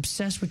becomes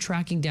obsessed with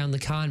tracking down the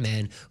con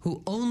man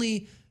who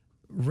only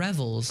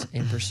revels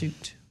in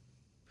pursuit.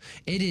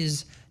 It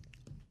is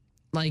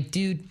like,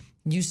 dude,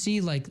 you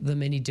see like the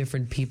many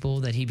different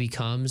people that he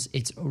becomes.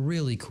 It's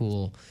really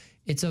cool.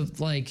 It's I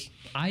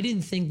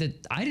didn't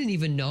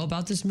even know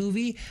about this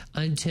movie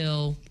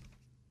until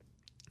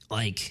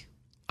like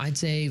I'd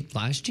say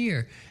last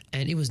year,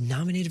 and it was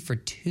nominated for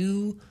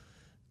 2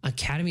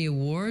 Academy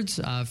Awards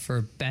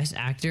for Best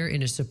Actor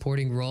in a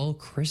Supporting Role,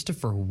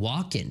 Christopher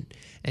Walken,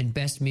 and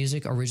Best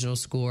Music Original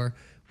Score,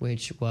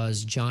 which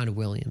was John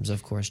Williams.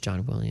 Of course,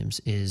 John Williams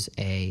is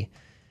a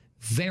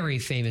very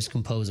famous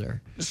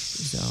composer.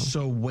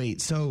 So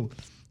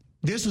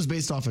this was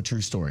based off a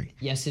true story.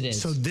 Yes, it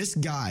is. So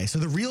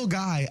the real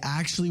guy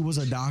actually was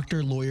a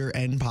doctor, lawyer,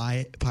 and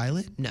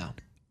pilot? No.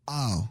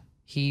 Oh.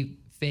 He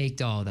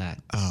faked all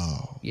that.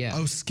 Oh. Yeah.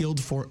 Oh,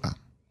 skilled for...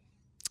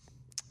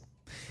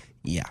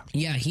 Yeah.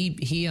 Yeah,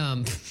 he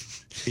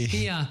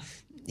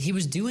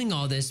was doing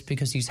all this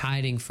because he's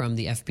hiding from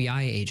the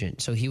FBI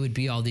agent. So he would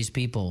be all these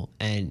people,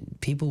 and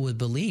people would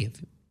believe.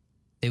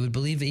 They would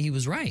believe that he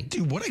was right.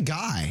 Dude, what a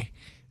guy.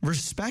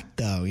 Respect,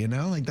 though, you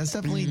know? Like, that's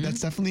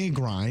definitely a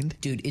grind.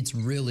 Dude, it's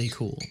really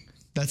cool.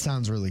 That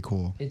sounds really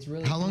cool. It's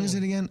really How long cool. is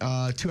it again? 2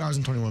 hours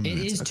and 21 minutes.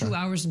 It is 2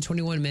 hours and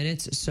 21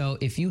 minutes. So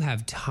if you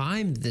have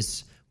time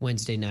this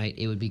Wednesday night,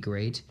 it would be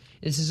great.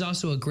 This is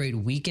also a great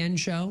weekend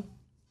show.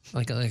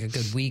 Like a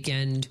good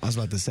weekend. I was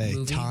about to say,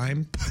 movie.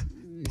 time.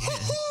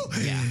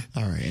 Yeah.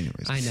 All right,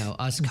 anyways. I know.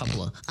 Us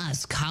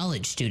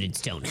college students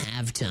don't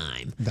have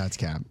time. That's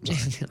cap.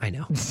 I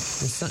know.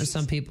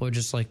 Some people are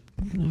just like,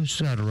 I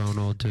sat around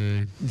all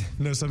day.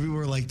 No, some people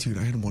were like, dude,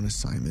 I had one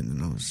assignment and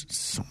it was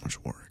so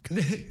much work.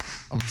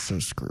 I'm so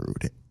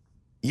screwed.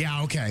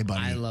 Yeah, okay,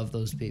 buddy. I love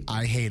those people.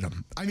 I hate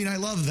them. I mean, I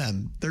love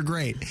them. They're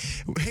great.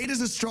 Hate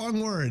is a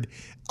strong word.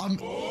 Come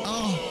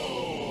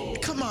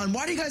on.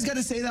 Why do you guys got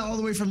to say that all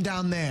the way from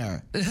down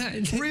there?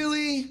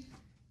 Really?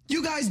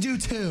 You guys do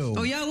too.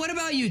 Oh, yeah? What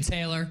about you,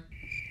 Taylor?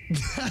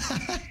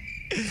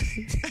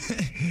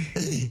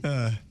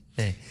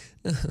 Hey.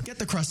 Get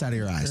the crust out of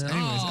your eyes.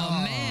 Anyways,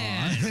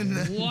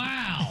 man.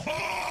 Wow.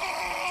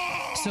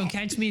 So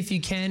Catch Me If You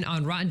Can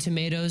on Rotten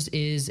Tomatoes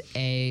is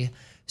a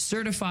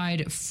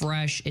certified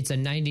fresh. It's a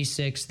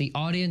 96. The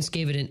audience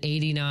gave it an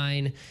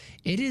 89.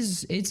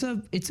 It's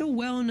a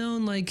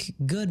well-known, like,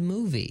 good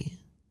movie,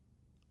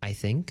 I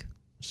think.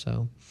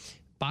 So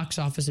box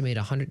office, it made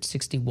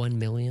 $161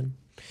 million.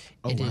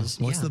 Oh, wow.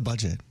 What's the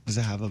budget? Does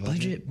it have a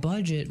budget?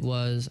 Budget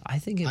was, I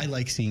think I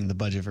like seeing the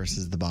budget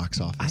versus the box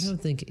office. I don't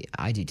think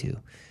I do too.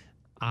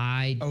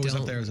 It was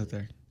up there.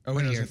 Oh,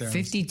 wait, it was up there.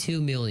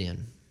 $52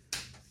 million.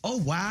 Oh,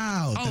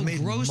 wow. Oh,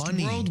 gross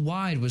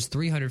worldwide was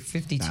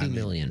 $352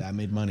 million. That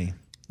made money.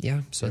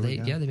 Yeah, so they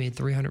made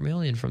 $300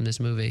 million from this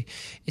movie.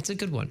 It's a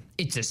good one.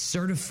 It's a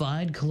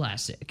certified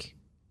classic.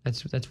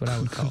 That's what I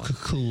would call it.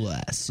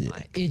 Classic.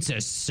 It's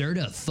a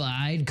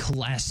certified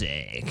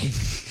classic.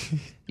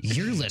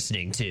 You're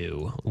listening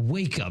to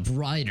Wake Up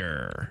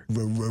Rider.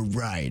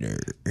 Rider.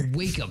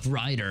 Wake Up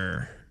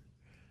Rider.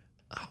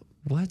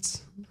 What?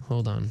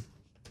 Hold on.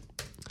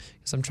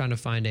 Because I'm trying to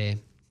find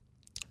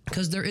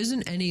because there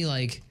isn't any,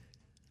 like,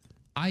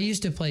 I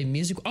used to play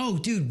music. Oh,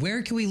 dude,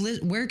 where can we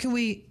where can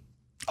we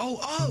watch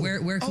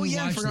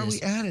I forgot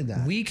this? We added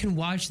that. We can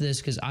watch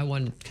this because I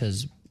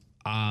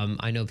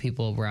know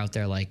people were out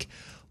there like,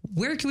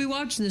 where can we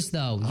watch this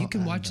though? You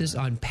can watch this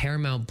on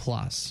Paramount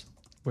Plus.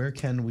 Where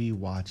can we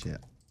watch it?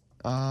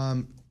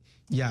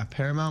 Yeah,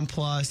 Paramount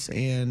Plus,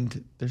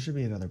 and there should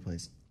be another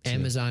place.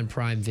 Amazon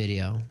Prime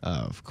Video. Oh,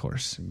 of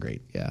course.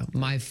 Great. Yeah.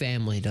 My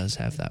family does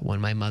have that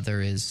one. My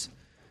mother is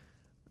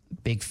a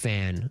big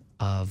fan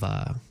of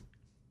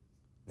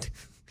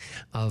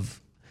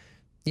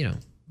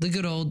the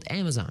good old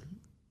Amazon.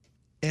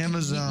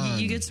 Amazon.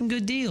 You get some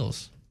good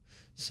deals.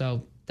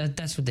 So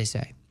that's what they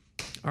say.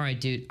 All right,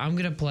 dude. I'm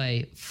going to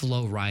play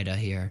Flo Rida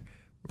here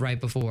right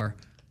before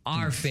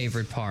our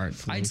favorite part.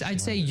 I'd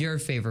say your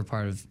favorite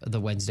part of the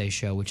Wednesday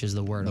show, which is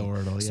the Wordle. The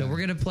Wordle, So yeah. we're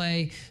going to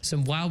play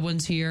some wild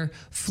ones here.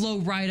 Flo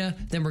Rida.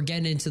 Then we're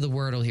getting into the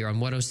Wordle here on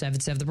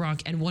 107.7 The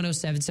Bronx and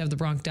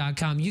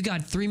 107.7thebronx.com. You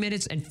got 3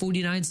 minutes and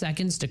 49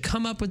 seconds to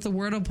come up with the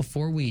Wordle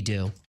before we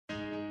do.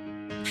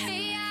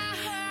 Hey, I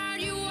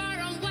heard you were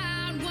a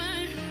wild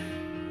one.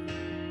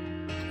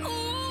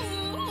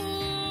 Ooh,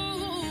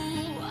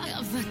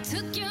 if I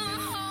took you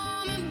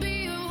home and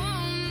be a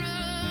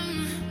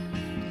woman,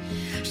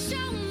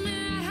 show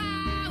me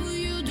how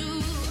you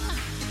do.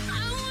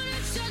 I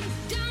wanna shut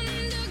down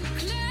the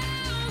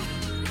club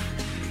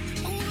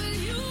with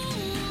you.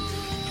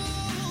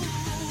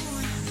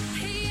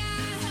 Hey, I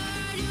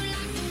heard you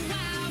like the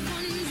wild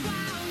ones,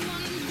 wild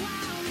ones,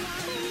 wild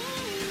ones.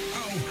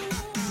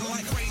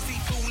 Like crazy,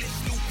 foolish,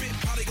 stupid,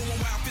 party going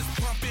wild, fist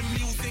pumping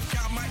music.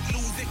 I might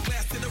lose it,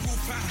 glass to the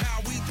roof,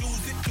 how we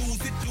lose it,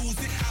 lose it, lose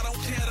it. I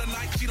don't care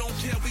tonight, she don't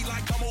care, we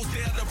like almost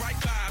there, the right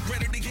vibe,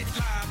 ready to get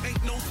live,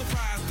 ain't no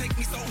surprise, take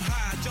me so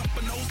high,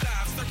 jumping those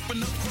dives, surfing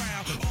the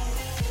crowd.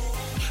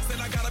 Ooh, said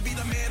I gotta be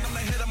the man, I'm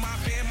the head of my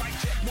band, mic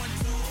check 1,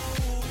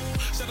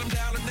 2. Shut them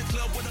down in the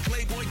club with a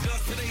Playboy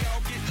does, so they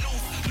all get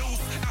loose,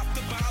 loose, out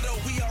the bottle,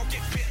 we all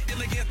get fit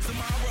in again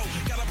tomorrow.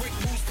 Gotta break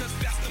rules, cause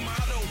that's the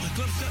motto.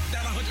 Club shut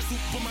down 100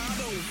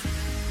 supermodels.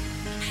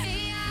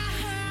 Hey, I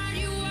heard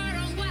you were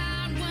a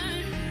wild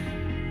one.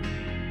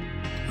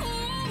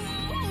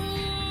 Ooh,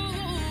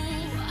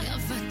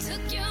 if I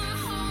took you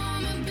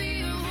home and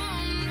be a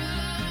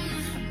woman,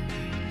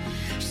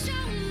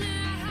 show me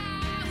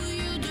how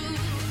you do.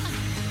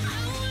 I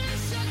wanna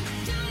shut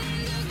down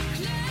the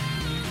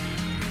club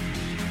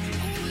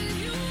with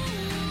you.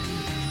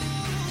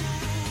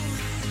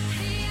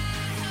 Hey, I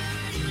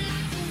heard you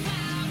like the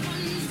wild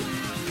ones,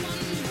 wild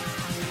ones,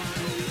 wild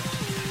ones.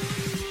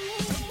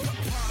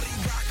 Party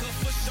rocker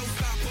for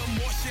showstopper,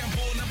 more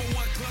shampoo, number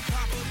 1 club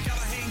popper. Got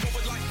a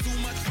hangover like too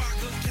much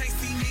vodka. Can't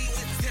see me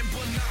with 10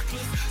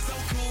 binoculars. So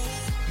cool,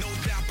 no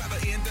doubt by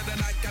the end of the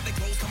night, got the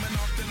clothes coming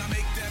off, then I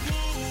make that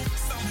move.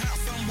 Somehow,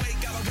 some way,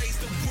 gotta raise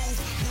the roof.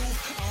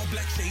 All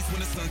black shades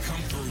when the sun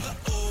come through.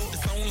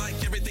 It's on like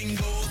everything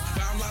goes.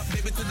 Round life,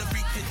 baby, to the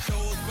freak it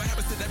shows. What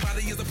happens to that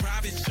body is a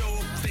private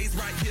show. Stays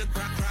right here,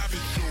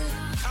 private show.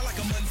 I like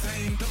a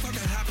mundane, don't talk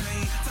that high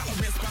pain.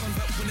 Tolerance bottoms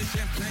up when it's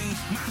champagne.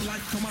 My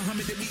life, come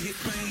Muhammad, then we hit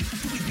Spain.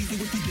 Too busy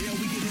with the deal,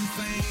 we get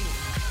insane.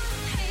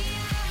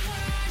 Hey, I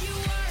heard you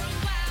were a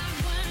wild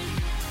one.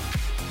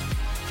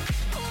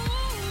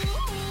 Ooh,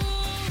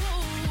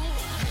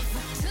 if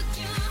I took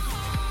you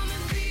home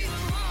and be a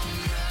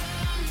woman,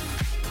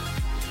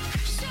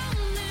 show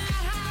me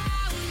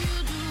how you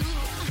do.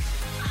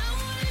 I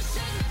wanna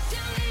shut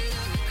down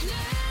the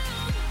club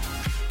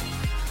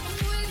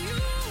with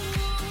you.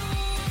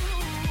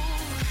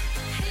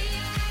 Hey,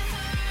 I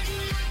heard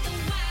you like the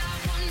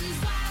wild ones,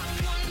 wild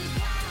ones,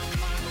 wild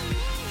ones.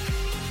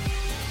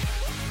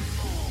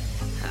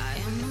 I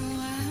am the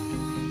wild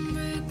one,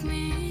 break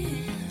me,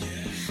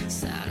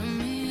 saddle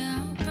me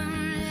up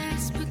and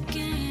let's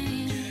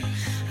begin.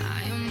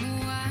 I am the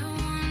wild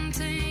one,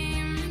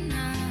 tame me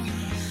now,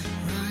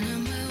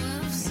 running with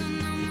wolves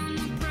and I'm on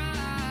the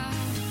prowl.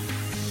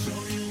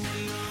 Show you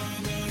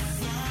another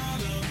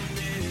side of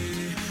me.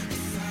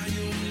 It's how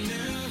you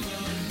never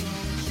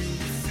thought you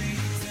would see.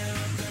 Tear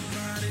up that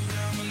body,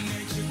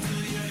 dominate you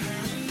till you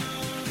have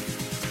enough.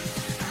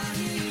 I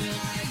hear you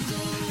like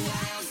the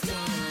wild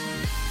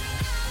stars.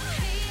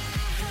 Hey,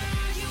 I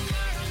heard you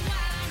were a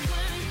wild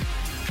one.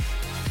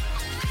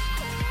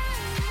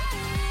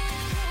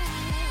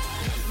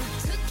 If I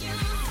took you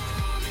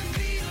home and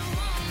be a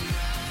woman,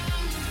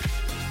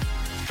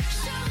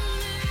 show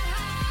me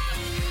how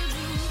you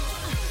do.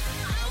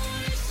 I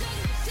wanna shut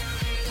down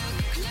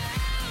the club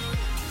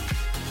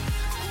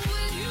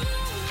with you.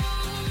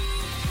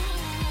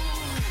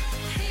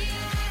 Hey,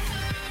 I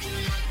heard you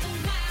like the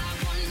wild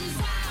ones,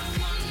 wild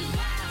ones,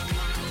 wild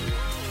ones.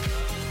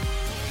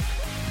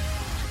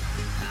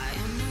 I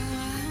am the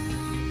wild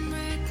one,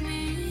 break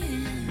me,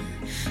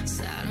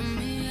 saddle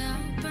me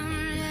up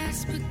and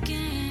let's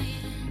begin.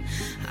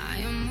 I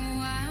am the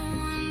wild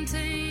one,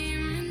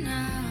 tame me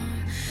now,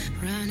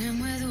 running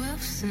with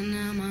wolves and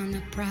I'm on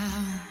the prowl.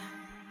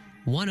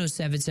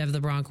 107.7 The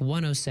Bronx,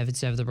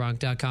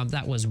 107.7thebronx.com.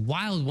 That was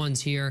Wild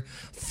Ones here.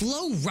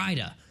 Flo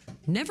Rida.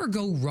 Never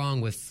go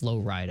wrong with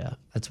Flo Rida.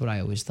 That's what I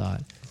always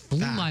thought.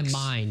 Blew my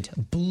mind.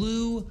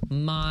 Blew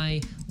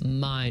my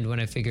mind when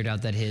I figured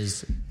out that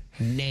his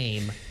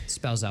name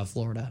spells out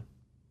Florida.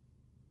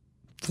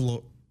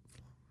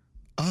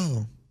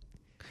 Oh.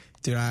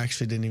 Dude, I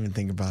actually didn't even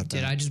think about that.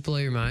 Did I just blow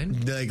your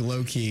mind? Like,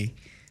 low key.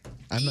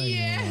 I'm not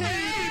even gonna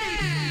lie.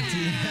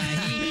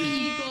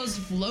 He equals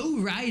Flo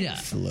Rida.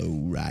 Flo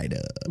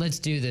Rida. Let's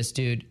do this,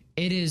 dude.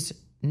 It is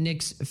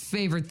Nick's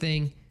favorite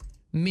thing.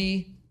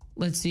 Me,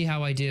 let's see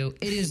how I do.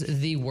 It is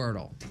the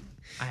Wordle.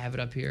 I have it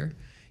up here.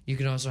 You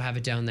can also have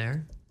it down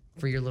there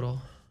for your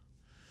little...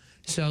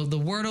 So the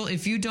Wordle,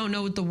 if you don't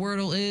know what the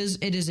Wordle is,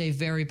 it is a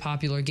very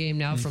popular game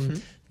now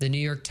from the New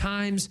York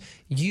Times.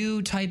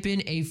 You type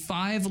in a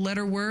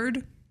 5-letter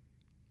word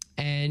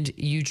and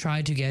you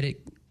try to get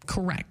it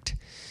correct.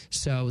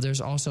 So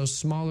there's also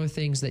smaller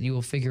things that you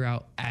will figure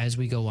out as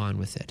we go on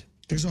with it.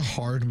 There's a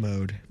hard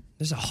mode.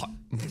 There's a hard...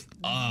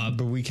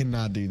 but we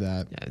cannot do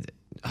that.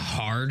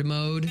 Hard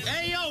mode?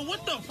 Hey, yo,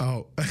 what the...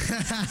 Oh.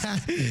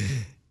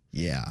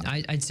 Yeah.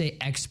 I'd say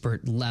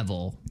expert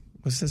level.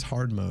 What's this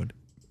hard mode?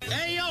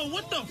 Hey, yo,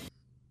 what the...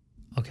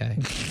 Okay.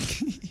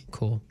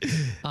 Cool.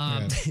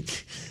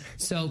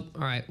 So,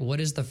 all right,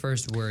 what is the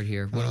first word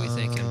here? What are we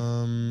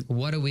thinking?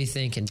 What are we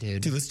thinking,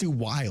 dude? Dude, let's do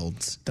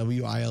Wilds.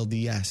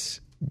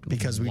 WILDS.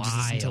 Because we just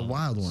listened to a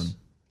Wild one.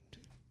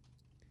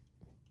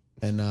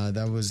 And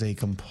that was a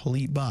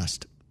complete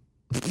bust.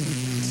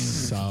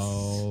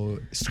 So,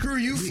 screw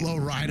you, Flo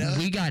Rida.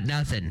 We got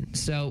nothing.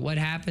 So, what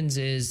happens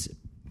is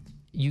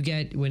you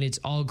get, when it's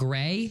all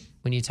gray,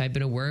 when you type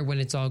in a word, when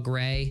it's all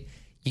gray,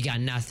 you got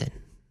nothing.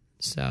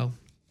 So,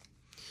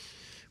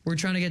 we're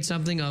trying to get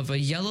something of a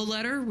yellow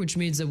letter, which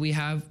means that we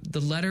have the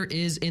letter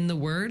is in the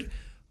word,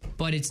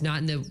 but it's not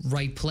in the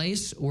right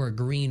place, or a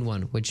green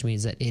one, which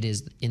means that it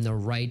is in the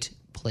right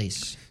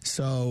place.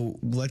 So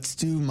let's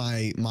do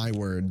my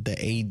word, the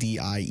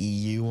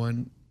ADIEU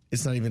one.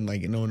 It's not even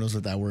like, no one knows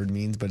what that word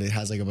means, but it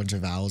has like a bunch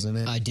of vowels in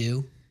it. I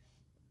do.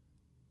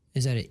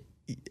 Is that it?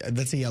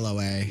 That's a yellow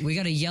A. We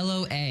got a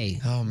yellow A.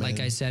 Oh, man. Like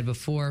I said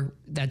before,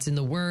 that's in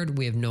the word.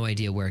 We have no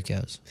idea where it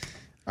goes.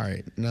 All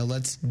right, now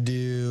let's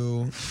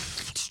do...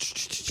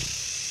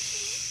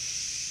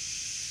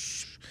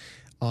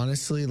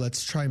 Honestly,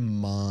 let's try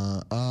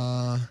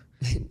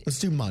let's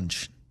do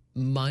munch.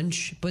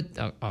 Munch, but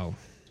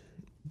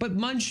but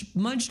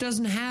munch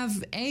doesn't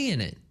have A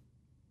in it.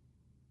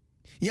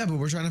 Yeah, but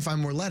we're trying to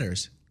find more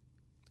letters.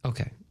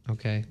 Okay. All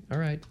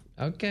right.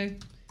 Okay.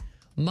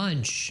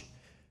 Munch.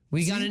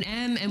 We got an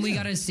M and we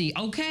got a C.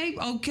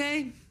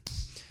 Okay.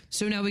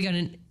 So now we got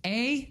an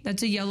A,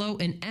 that's a yellow,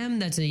 an M,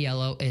 that's a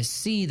yellow, a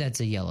C, that's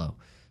a yellow.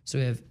 So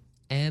we have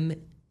M,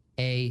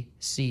 A,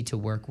 C to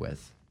work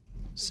with.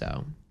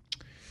 So.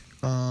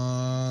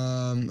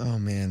 Oh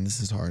man, this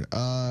is hard.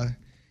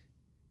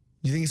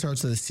 You think it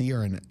starts with a C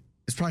or an?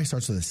 It probably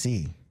starts with a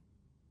C.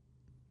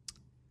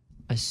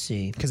 A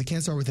C. Because it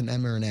can't start with an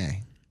M or an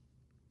A.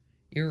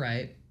 You're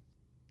right.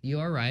 You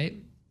are right.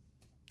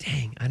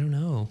 Dang, I don't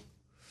know.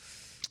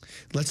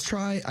 Let's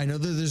try. I know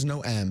that there's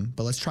no M,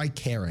 but let's try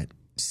carrot.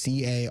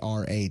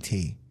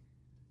 CARAT.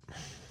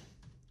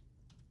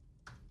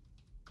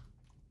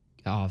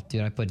 Oh,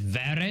 dude, I put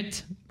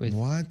Verret.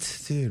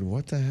 What? Dude,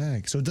 what the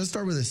heck? So it does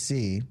start with a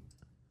C.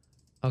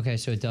 Okay,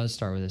 so it does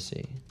start with a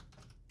C.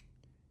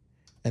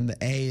 And the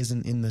A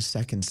isn't in the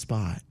second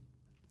spot.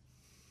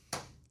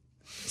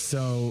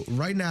 So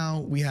right now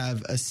we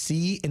have a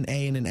C, an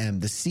A, and an M.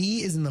 The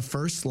C is in the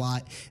first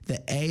slot.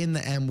 The A and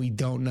the M we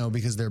don't know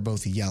because they're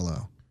both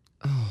yellow.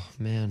 Oh,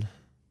 man.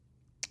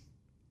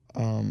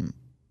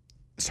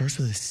 Starts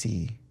with a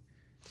C.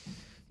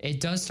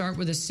 It does start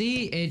with a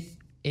C. It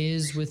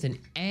is with an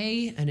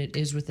A, and it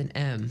is with an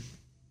M.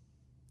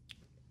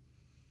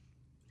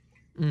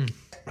 I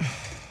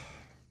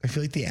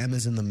feel like the M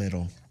is in the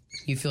middle.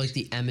 You feel like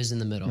the M is in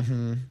the middle.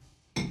 Mm-hmm.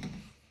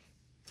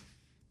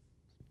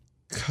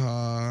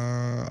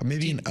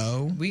 Maybe an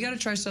O? We got to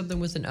try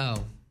something with an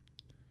O.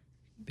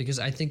 Because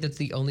I think that's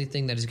the only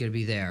thing that is going to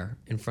be there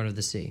in front of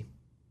the C.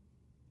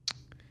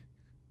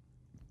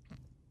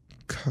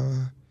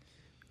 Calm.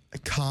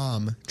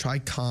 Try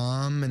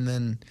calm, and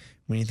then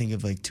when you think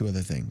of like two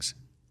other things.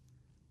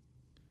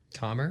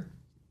 Calmer?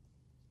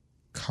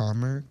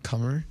 Calmer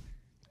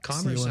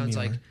sounds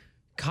like...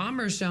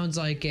 Calmer sounds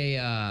like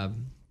a...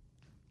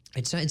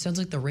 It sounds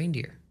like the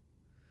reindeer.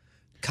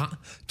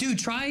 Dude,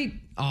 try...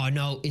 Oh,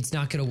 no, it's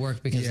not going to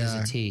work because there's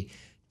a T.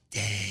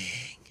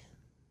 Dang.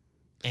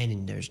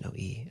 And there's no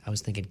E. I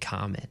was thinking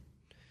comet.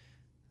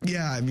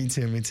 Yeah, me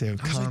too.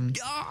 Calm. Like,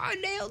 I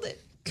nailed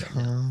it.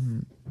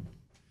 Calm.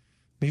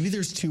 Maybe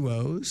there's two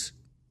O's,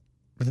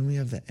 but then we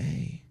have the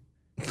A.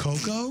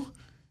 Coco?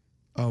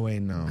 Oh,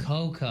 wait, no.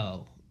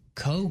 Coco.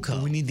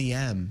 But we need the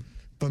M.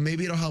 But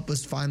maybe it'll help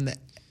us find the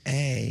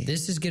A.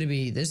 This is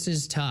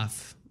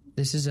tough.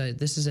 This is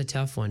a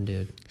tough one,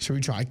 dude. Should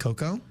we try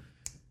Coco?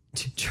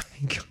 Should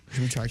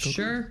we try Coco?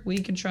 Sure, we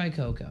can try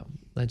Coco.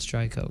 Let's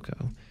try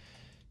Coco.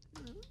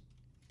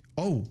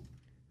 Oh,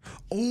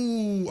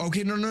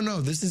 okay,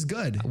 no. This is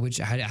good.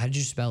 How did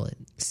you spell it?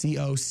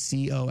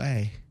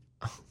 COCOA.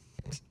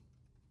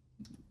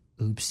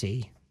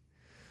 Oopsie.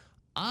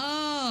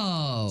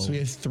 Oh. So we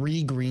have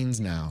 3 greens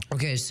now.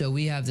 Okay, so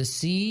we have the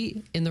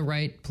C in the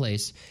right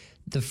place.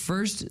 The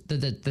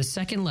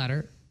second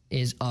letter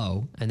is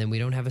O, and then we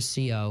don't have a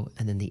CO,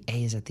 and then the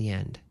A is at the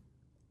end.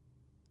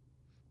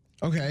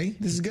 Okay,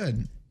 this is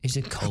good. Is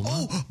it coma?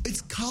 Oh,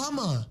 it's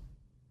comma.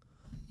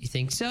 You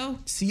think so?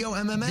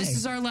 COMMA. This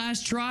is our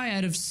last try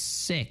out of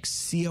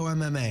 6.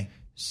 COMMA.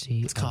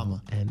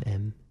 COMMA.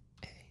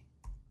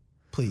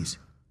 Please.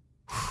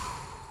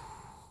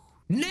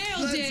 Nailed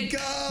Let's it!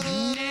 go!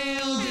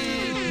 Nailed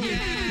it!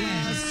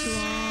 Yes!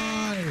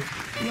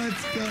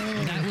 Let's go.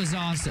 That was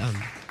awesome.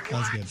 That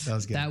was good. That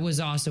was good. That was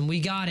awesome. We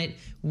got it.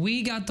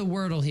 We got the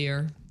Wordle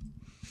here.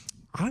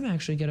 I'm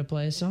actually gonna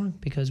play a song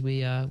because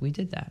we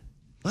did that.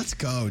 Let's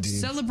go, dude.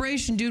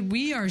 Celebration, dude.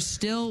 We're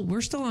still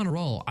on a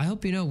roll. I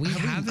hope you know we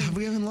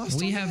haven't lost.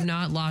 We have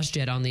not lost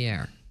yet on the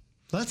air.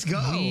 Let's go.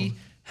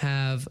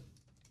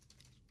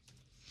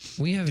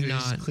 We have Dude, it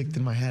not. just clicked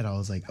in my head. I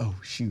was like, oh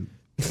shoot,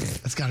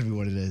 that's got to be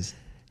what it is.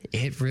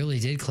 It really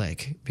did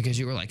click because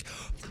you were like,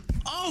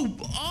 I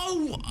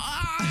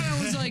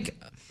was like,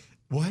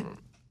 what?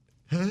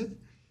 Huh?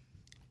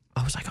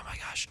 I was like, oh my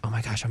gosh.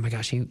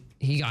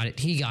 He got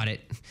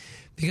it.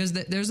 Because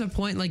there's a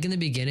point like in the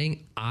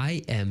beginning,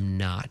 I am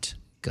not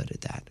good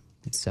at that.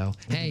 So,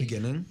 In the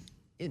beginning?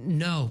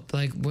 No,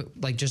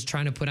 like just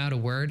trying to put out a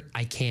word,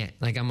 I can't.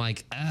 Like I'm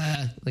like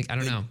I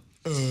don't know.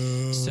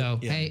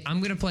 Hey,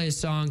 I'm gonna play a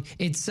song.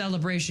 It's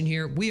Celebration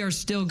here. We are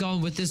still going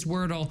with this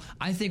Wordle.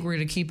 I think we're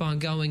gonna keep on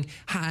going.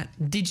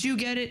 Did you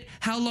get it?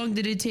 How long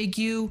did it take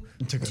you?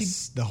 It took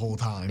us the whole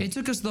time. It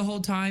took us the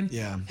whole time.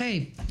 Yeah.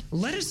 Hey,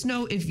 let us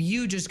know if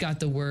you just got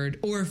the word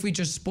or if we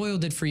just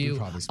spoiled it for you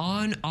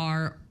on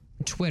our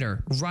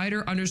Twitter,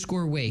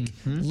 Ryder_Wake.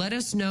 Let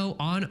us know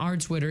on our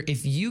Twitter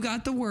if you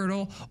got the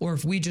Wordle or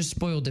if we just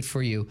spoiled it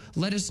for you.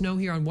 Let us know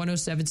here on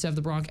 1077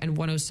 The Bronx and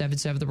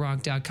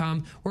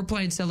 1077thebronx.com. We're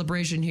playing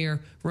Celebration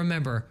here.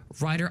 Remember,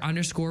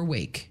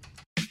 Ryder_Wake.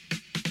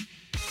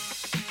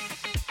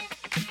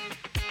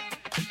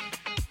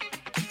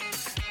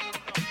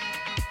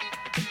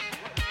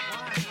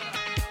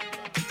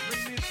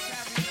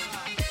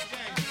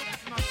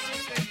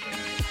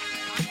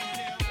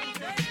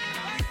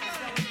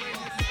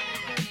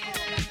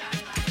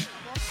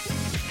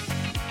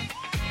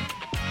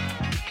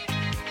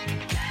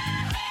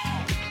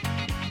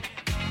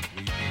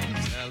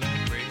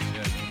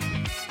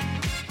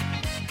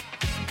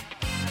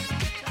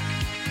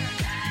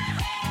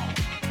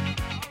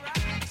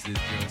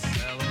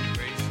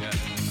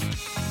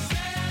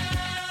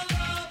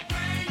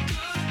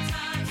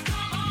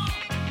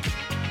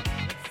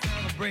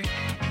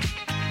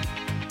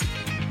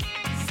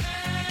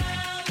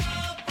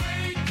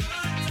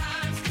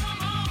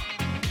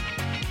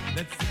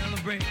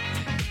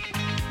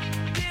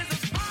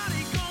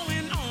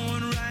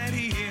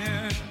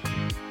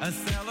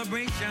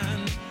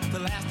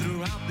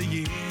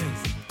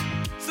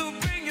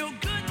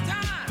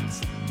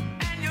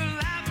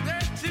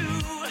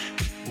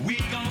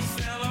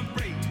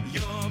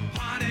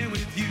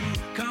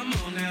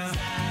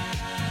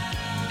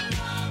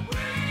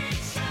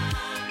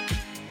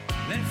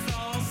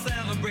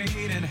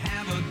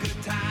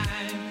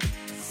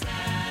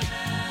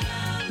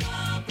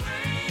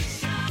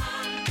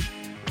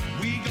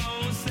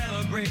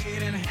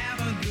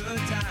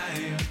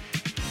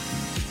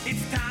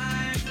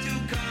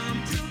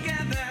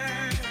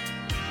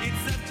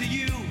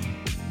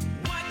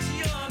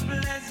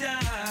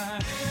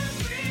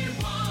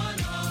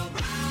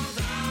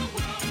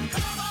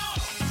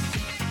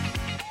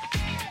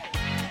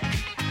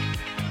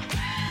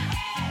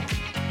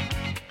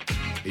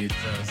 It's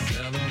a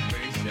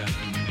celebration.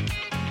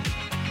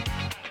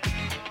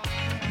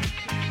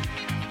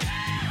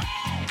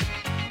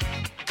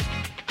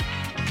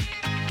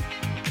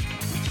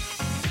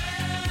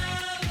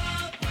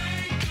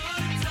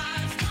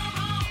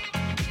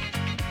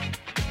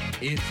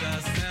 It's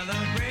a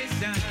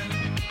celebration.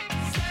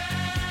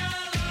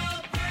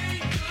 Celebrate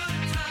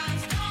good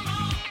times, come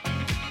on.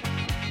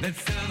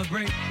 Let's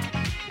celebrate.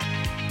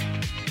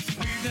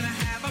 We're gonna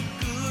have a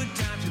good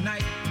time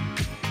tonight.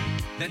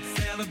 Let's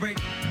celebrate.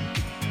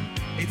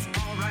 It's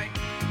all right.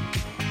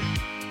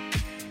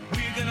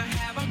 We're gonna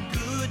have a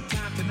good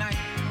time tonight.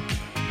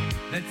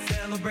 Let's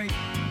celebrate.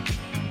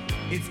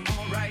 It's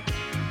all right,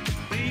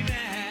 baby.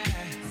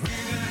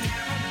 We're gonna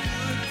have a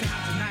good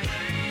time tonight.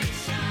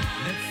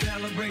 Let's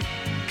celebrate.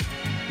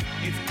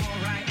 It's all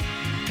right.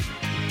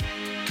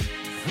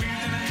 We're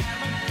gonna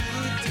have a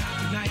good time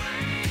tonight.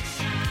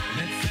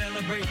 Let's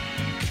celebrate.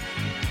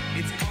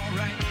 It's all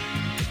right.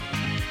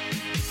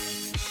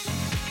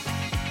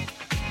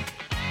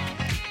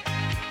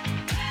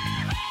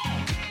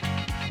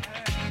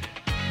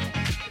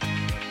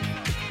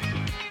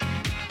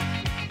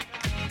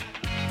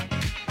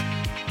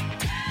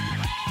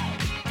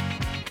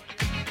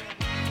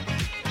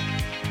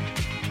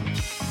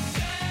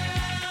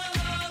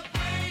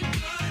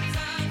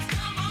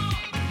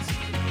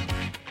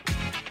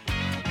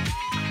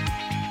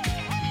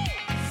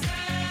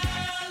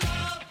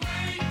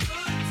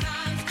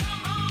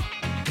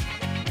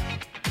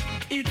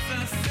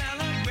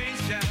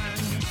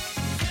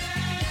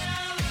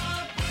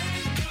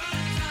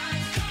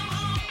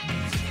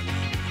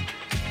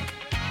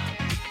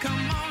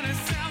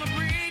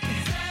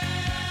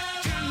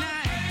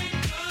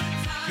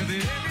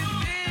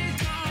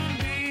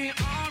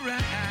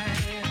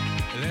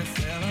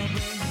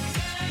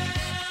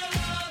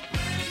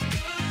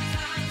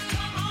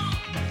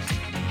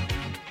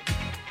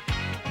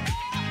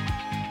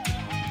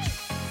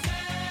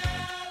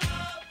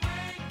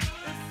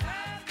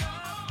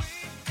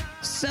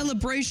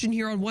 celebration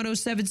here on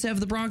 107.7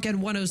 The Bronx and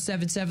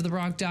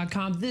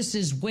 107.7thebronx.com. This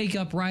is Wake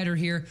Up Ryder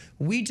here.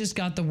 We just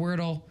got the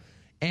Wordle,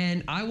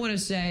 and I want to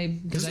say,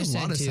 because There's a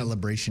lot of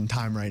celebration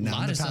time right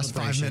now in the past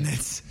 5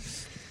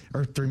 minutes.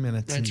 Or 3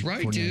 minutes. That's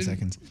right, 49 dude.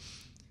 seconds.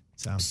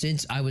 So.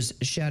 Since I was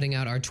shouting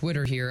out our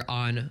Twitter here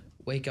on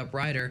Wake Up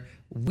Ryder,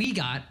 we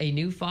got a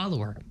new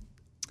follower.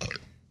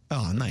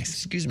 Oh, nice.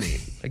 Excuse me.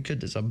 My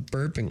goodness, I'm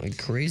burping like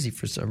crazy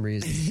for some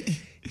reason.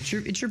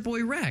 It's your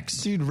boy Rex.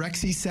 Dude,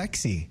 Rexy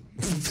sexy.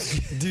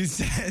 Dude,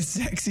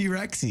 sexy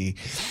Rexy.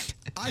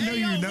 I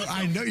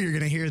know you're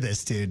gonna hear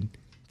this, dude.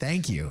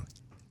 Thank you.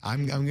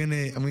 I'm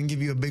gonna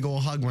give you a big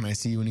old hug when I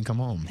see you when you come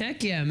home.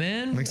 Heck yeah,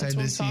 man. I'm excited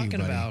That's what to I'm see you, talking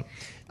buddy. about.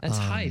 That's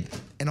hype.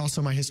 And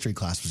also, my history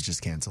class was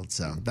just canceled,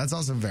 so that's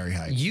also very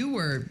hype. You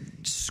were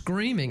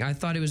screaming. I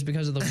thought it was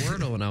because of the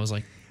Wordle, and I was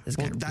like, this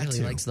guy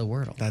really likes the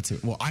Wordle. That's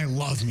it. Well, I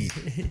love me.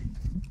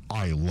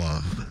 I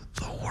love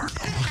the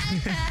Wordle.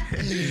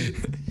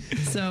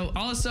 So,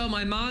 also,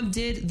 my mom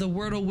did the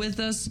Wordle with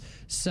us.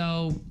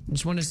 So,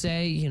 just want to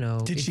say,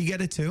 Did she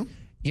get it too?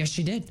 Yes,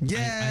 she did. Yeah.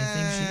 I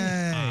think she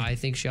did. I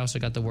think she also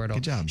got the Wordle.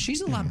 Good job.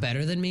 She's a lot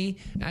better than me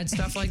at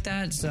stuff like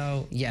that.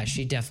 So, yeah,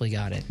 she definitely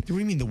got it. What do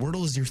you mean? The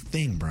Wordle is your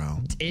thing, bro.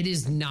 It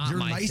is not You're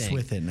my nice thing.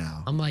 with it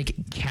now. I'm like,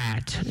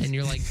 cat. And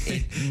you're like,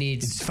 it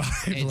needs It's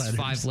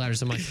five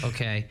letters. I'm like,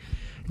 okay.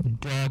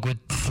 Dog with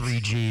 3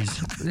 G's.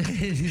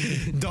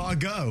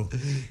 Doggo.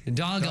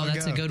 Doggo,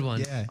 that's a good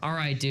one. Yeah. All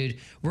right, dude.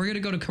 We're going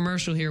to go to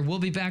commercial here. We'll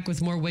be back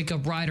with more Wake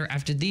Up Ryder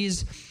after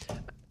these.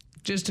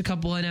 Just a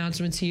couple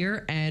announcements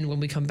here. And when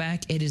we come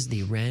back, it is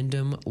the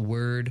Random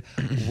Word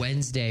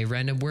Wednesday,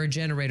 Random Word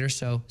Generator.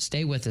 So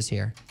stay with us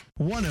here.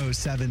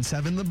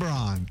 107.7 The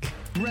Bronx.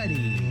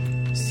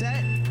 Ready,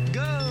 set,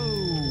 go.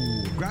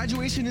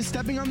 Graduation is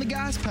stepping on the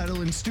gas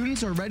pedal and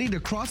students are ready to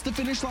cross the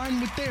finish line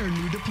with their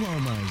new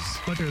diplomas.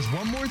 But there's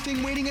one more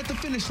thing waiting at the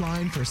finish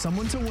line for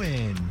someone to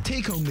win.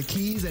 Take home the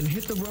keys and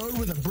hit the road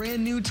with a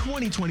brand new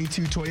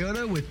 2022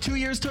 Toyota with 2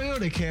 years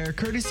Toyota Care,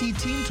 courtesy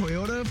Team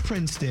Toyota of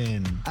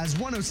Princeton. As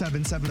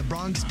 107.7 The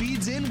Bronx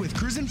speeds in with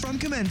Cruisin' from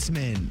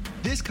Commencement.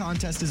 This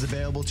contest is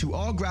available to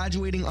all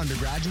graduating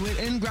undergraduate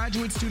and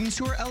graduate students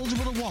who are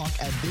eligible to walk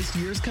at this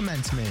year's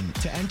commencement.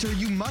 To enter,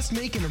 you must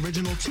make an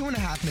original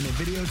 2.5-minute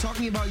video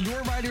talking about your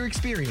rider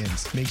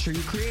experience. Make sure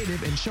you're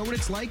creative and show what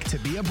it's like to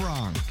be a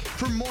Bronx.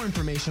 For more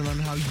information on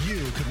how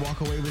you could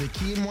walk away with a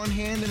key in one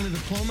hand and a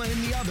diploma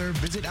in the other,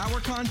 visit our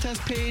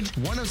contest page,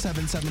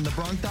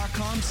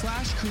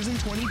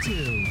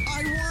 1077thebronx.com/cruisin22.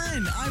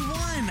 I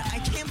won! I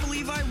can't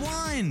believe I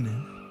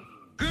won!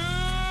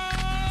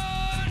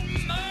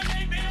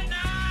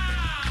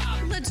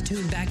 Let's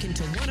tune back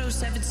into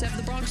 107.7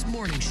 The Bronx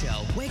Morning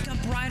Show. Wake Up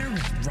Ryder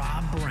with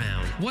Rob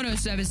Brown.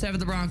 107.7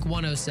 The Bronx,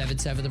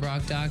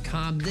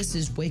 107.7thebronx.com. This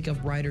is Wake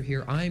Up Ryder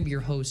here. I'm your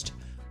host,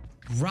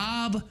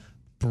 Rob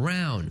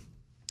Brown.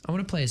 I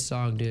want to play a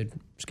song, dude.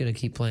 I'm just going to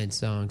keep playing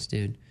songs,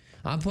 dude.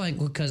 I'm playing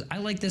because I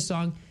like this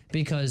song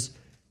because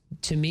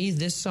to me,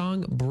 this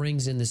song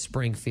brings in the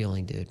spring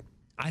feeling, dude.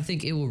 I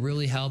think it will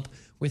really help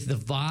with the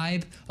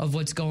vibe of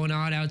what's going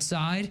on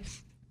outside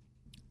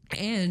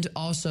and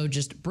also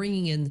just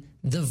bringing in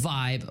the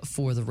vibe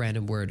for the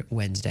Random Word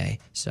Wednesday.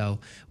 So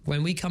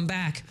when we come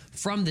back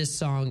from this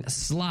song,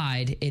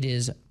 Slide, it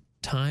is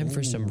time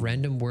for some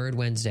Random Word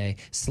Wednesday.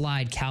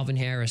 Slide, Calvin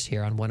Harris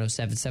here on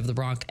 107.7 The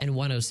Bronx and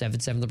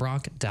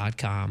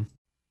 107.7thebronx.com.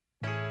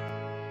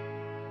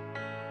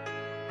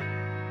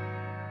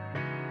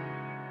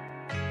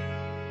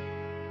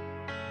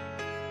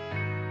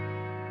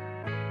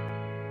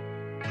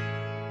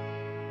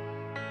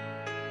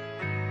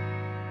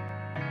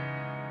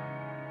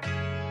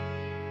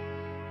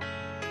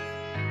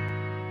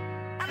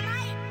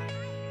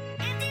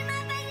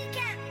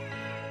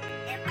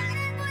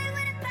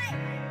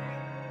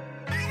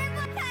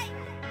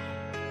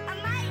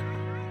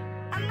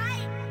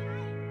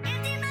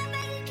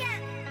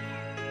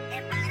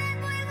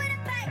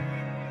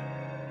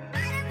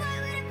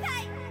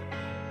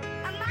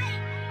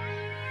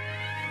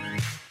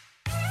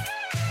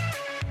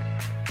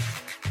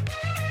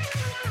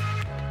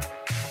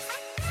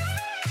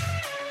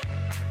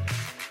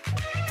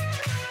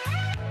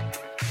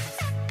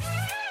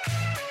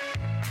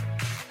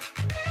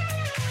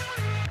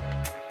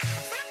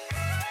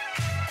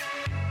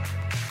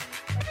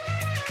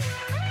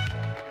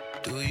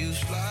 Do you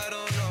slide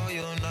on all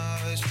your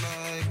nights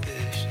like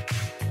this?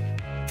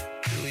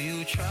 Do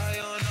you try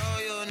on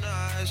all your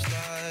nights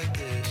like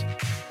this?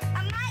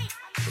 I might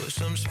put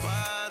some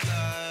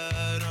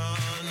spotlight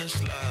on the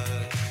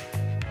slide.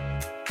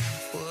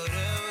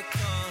 Whatever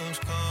comes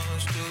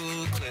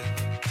too clear.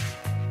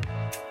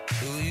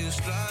 Do you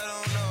slide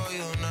on all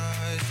your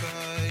nights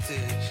like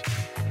this?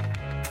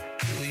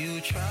 Do you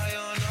try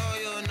on all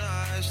your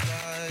nights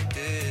like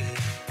this?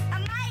 I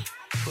might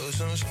put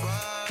some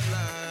spotlight.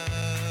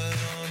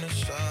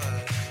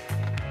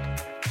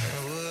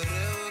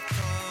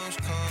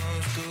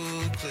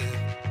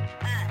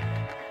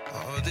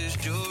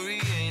 Jewelry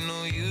ain't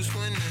no use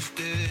when it's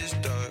this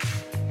dark.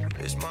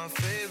 It's my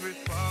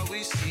favorite part.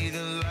 We see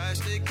the lights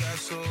that got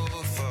so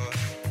far.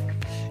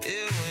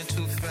 It went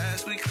too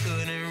fast. We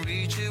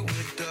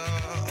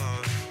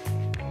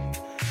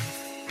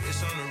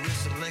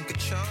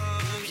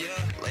ocean,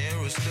 yeah.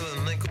 Laying was still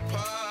in Lincoln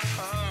Park.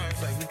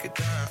 Like we could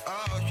die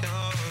all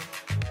young.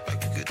 Like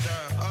we could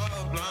die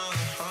all blind.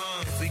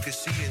 If we could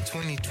see in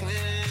 2020,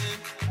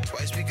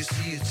 twice we could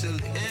see it till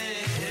the end.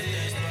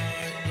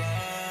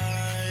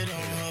 Spotlight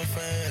on her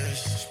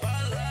face.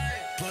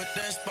 Spotlight. Put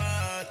that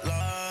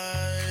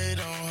spotlight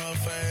on her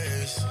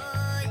face.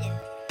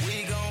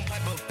 We gon'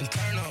 pipe up and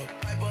turn up.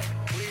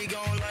 We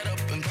gon' light up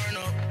and burn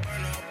up.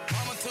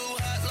 Mama too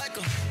hot like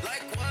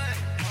what?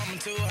 Mama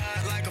too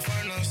hot like a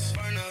furnace.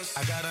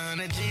 I got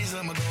 100 G's,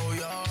 I'ma go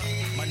yard.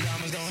 My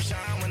diamonds gon'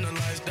 shine when the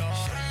lights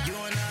dark. You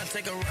and I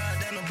take a ride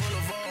down the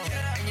boulevard.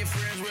 And your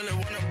friends really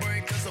wanna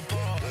break us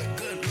apart.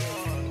 Good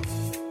Lord.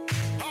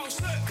 Oh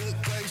shit. Good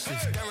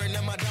gracious. Staring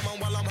at my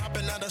diamond while I'm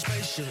hopping out of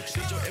spaceship.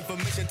 Get your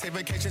information, take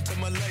vacation to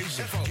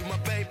Malaysia. You my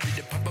baby,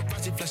 the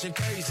paparazzi flashing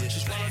crazy. She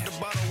swallowed the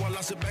bottle while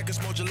I sit back and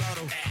smoke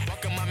gelato.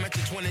 Walking my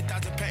mansion,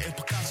 20,000 paintings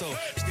Picasso.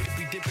 Still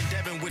be dipping,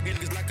 dabbing with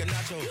niggas like a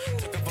nacho.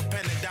 Took up a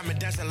pen and diamond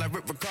dancing like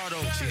Rick Ricardo.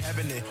 She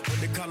having it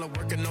with the color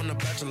working on the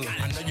bachelor.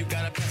 I know you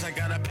got a pass, I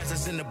got a pass,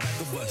 it's in the back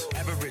of us.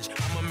 Average,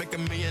 I'ma make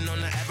 $1 million on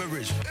the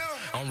average.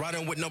 I'm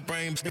riding with no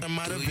brains, I'm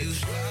out of it. Do you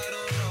slide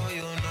on all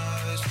your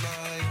nights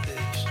like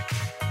this?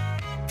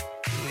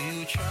 Do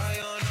you try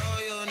on all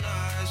your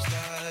nights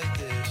like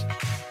this?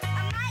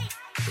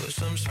 Put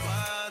some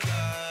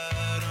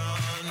spotlight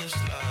on the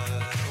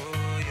slide,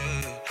 oh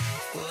yeah.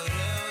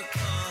 Whatever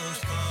comes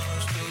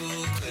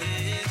too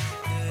clear.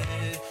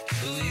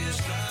 Do you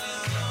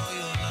slide on all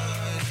your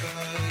nights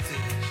like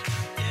this?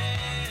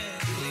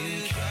 Do you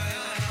try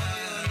on all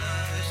your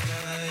nights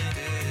like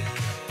this?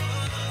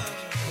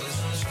 Put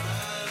some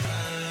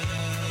spotlight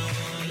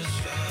on the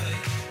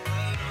slide.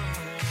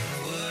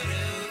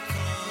 Whatever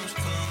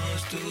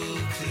comes too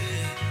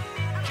clear.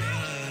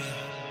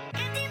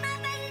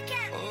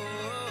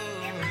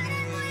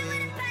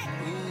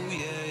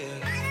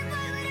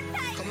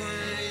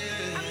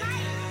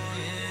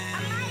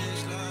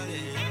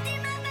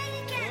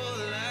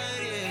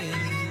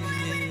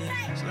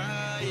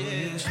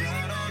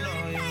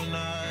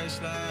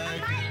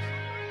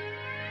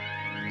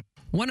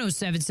 Like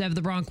 1077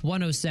 The Bronx,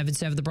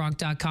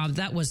 1077thebronx.com.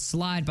 That was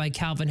Slide by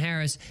Calvin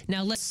Harris.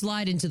 Now let's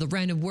slide into the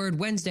Random Word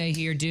Wednesday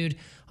here, dude.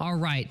 All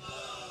right.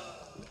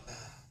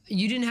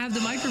 You didn't have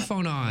the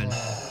microphone on.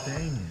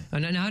 Dang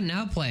it.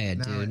 Now play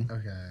it, dude.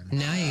 Okay.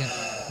 Now you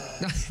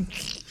got...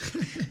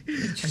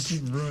 I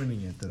keep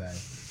ruining it today.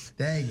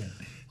 Dang it.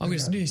 I'm going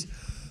to sneeze.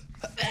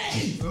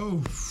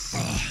 Oh.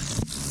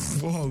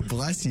 Whoa,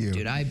 bless you.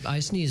 Dude, I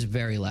sneeze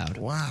very loud.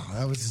 Wow,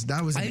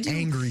 that was an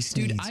angry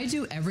sneeze. Dude, I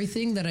do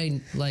everything that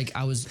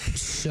I was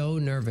so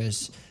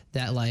nervous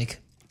that like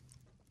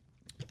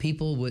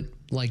people would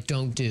like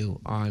don't do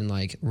on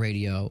like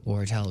radio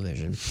or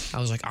television. I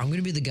was like, I'm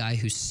gonna be the guy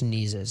who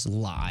sneezes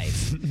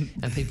live,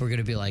 and people are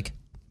gonna be like,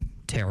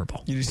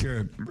 terrible. You just hear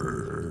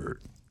a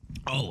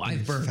oh,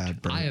 I've burped.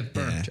 I have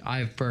burped. Yeah. I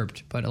have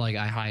burped, but like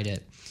I hide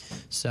it.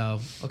 So,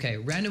 okay,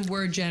 random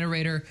word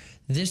generator.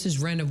 This is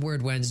Random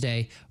Word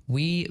Wednesday.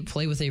 We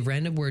play with a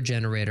random word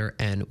generator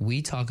and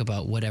we talk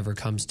about whatever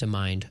comes to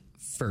mind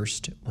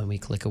first when we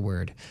click a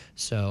word.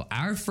 So,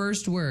 our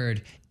first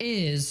word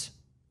is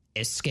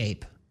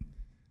escape.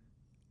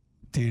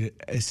 Dude,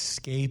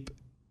 escape.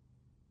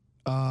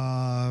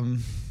 I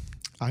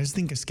just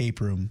think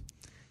escape room.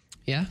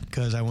 Yeah?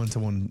 Because I went to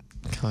one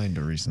kind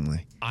of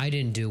recently. I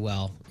didn't do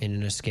well in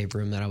an escape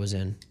room that I was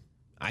in.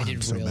 I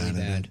did really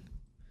bad.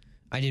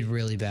 I did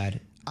really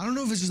bad. I don't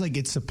know if it's just like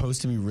it's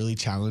supposed to be really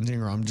challenging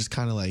or I'm just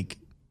kind of like,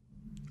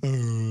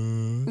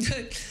 No,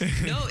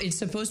 it's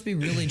supposed to be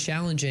really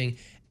challenging.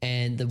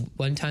 And the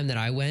one time that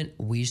I went,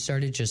 we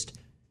started just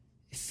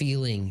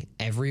feeling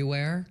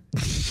everywhere.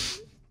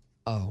 Hey,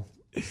 yo,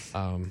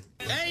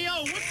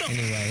 what the?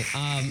 Anyway,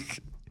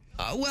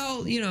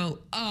 well, you know,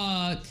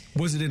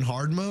 was it in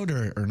hard mode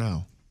or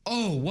no?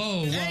 Oh,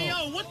 whoa. Hey,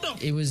 yo, what the?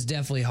 It was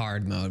definitely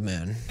hard mode,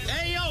 man.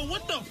 Hey, yo,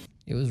 what the?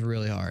 It was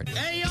really hard.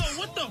 Hey, yo,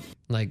 what the?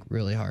 Like,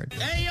 really hard.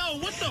 Hey, yo,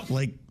 what the?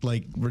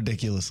 Like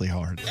ridiculously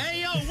hard.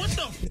 Hey, yo, what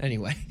the?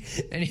 Anyway,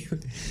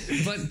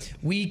 but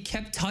we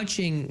kept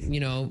touching, you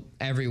know,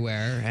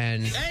 everywhere,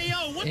 and hey,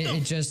 yo, what the?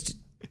 It just,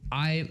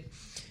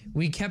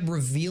 we kept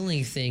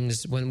revealing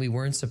things when we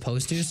weren't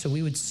supposed to, so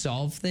we would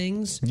solve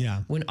things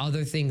when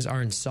other things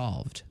aren't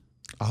solved.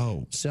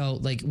 Oh. So,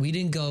 like, we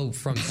didn't go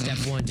from step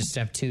 1 to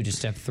step 2 to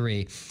step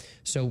 3.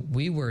 So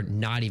we were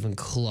not even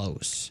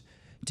close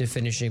to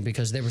finishing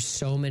because there were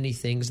so many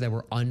things that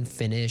were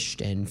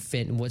unfinished and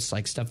what's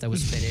like stuff that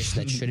was finished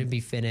that shouldn't be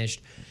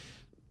finished.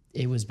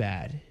 It was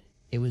bad.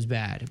 It was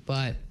bad,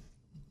 but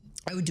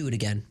I would do it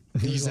again.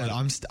 You said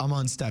I'm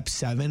on step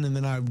 7 and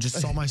then I just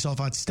saw myself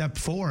at step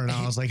 4 and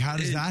I was like, how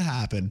does that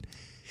happen?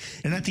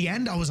 And at the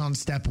end I was on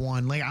step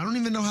 1. Like, I don't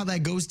even know how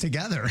that goes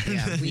together.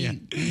 Yeah, we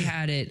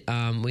had it.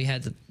 We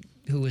had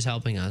who was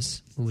helping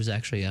us, who was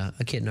actually a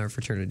kid in our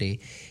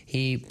fraternity.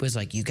 He was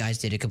like, you guys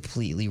did it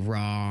completely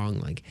wrong.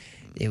 Like,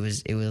 it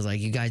was like,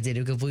 you guys did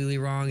it completely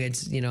wrong.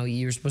 It's, you know,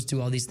 you're supposed to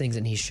do all these things.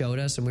 And he showed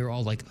us and we were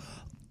all like,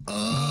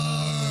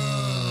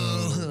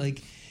 oh,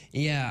 like,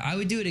 yeah, I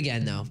would do it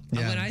again though.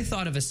 Yeah. When I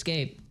thought of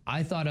escape,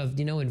 I thought of,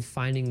 in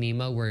Finding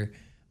Nemo where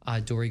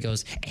Dory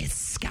goes,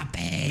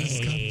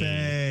 escape.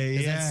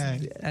 Yeah.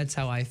 That's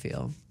how I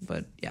feel.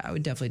 But yeah, I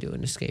would definitely do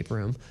an escape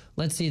room.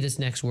 Let's see this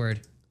next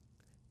word.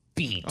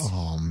 Beat.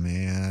 Oh,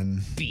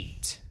 man.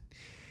 Beat.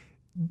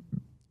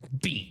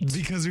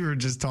 Because we were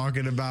just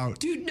talking about.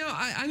 Dude, no,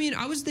 I mean,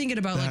 I was thinking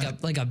about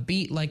like a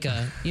beat, like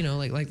a,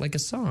 like a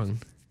song.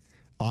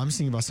 Oh, I'm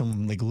thinking about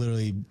someone like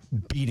literally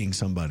beating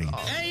somebody.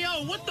 Hey,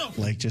 yo, what the?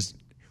 Like just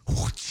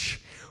whoosh,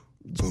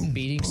 boom,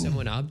 beating boom.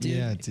 someone up, dude.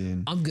 Yeah,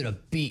 dude. I'm gonna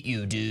beat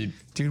you, dude.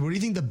 Dude, what do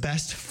you think the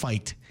best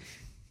fight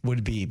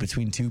would be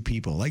between two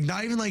people? Like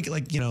not even like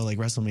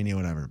WrestleMania or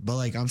whatever, but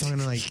like I'm talking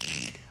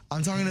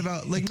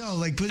about like no,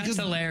 like that's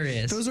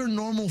hilarious. Those are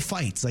normal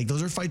fights. Like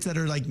those are fights that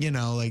are like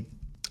like.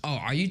 Oh,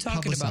 are you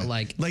talking about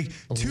like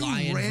two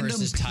lion random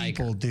versus people,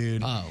 tiger?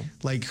 Dude? Oh,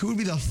 like who would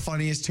be the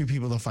funniest two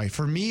people to fight?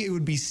 For me, it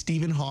would be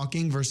Stephen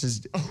Hawking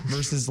versus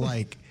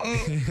like.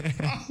 Come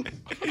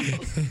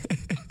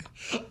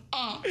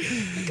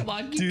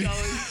on, keep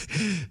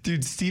going.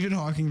 Dude, Stephen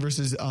Hawking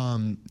versus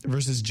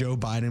Joe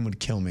Biden would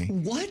kill me.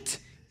 What?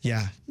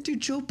 Yeah, dude,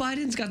 Joe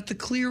Biden's got the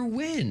clear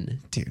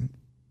win. Dude.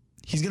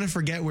 He's going to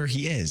forget where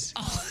he is.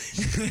 Oh.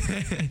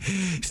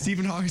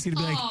 Stephen Hawking's going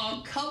to be like,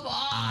 oh, come on.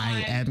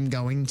 I am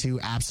going to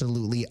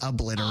absolutely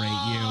obliterate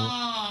you.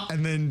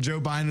 And then Joe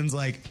Biden's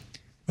like,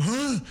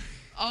 huh?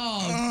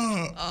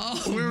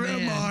 Where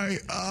man. am I?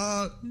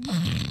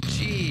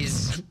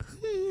 Jeez.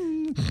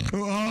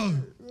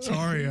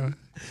 Sorry.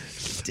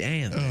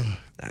 Damn.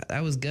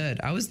 That was good.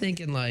 I was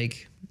thinking, I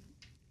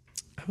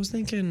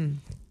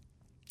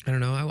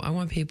don't know. I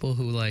want people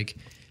who,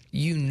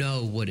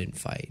 wouldn't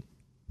fight.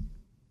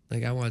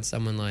 Like I want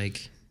someone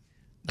like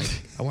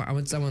I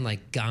want someone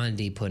like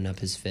Gandhi putting up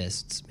his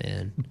fists,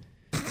 man.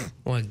 I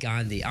want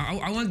Gandhi.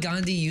 I want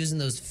Gandhi using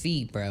those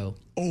feet, bro.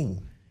 Oh,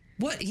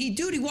 what he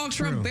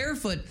walks around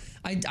barefoot.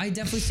 I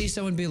definitely see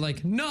someone be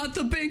like, not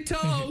the big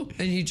toe,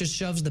 and he just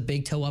shoves the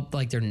big toe up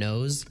like their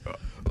nose.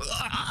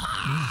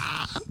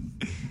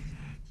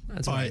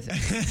 That's what I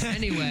think.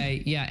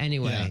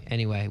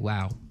 Anyway,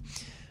 wow.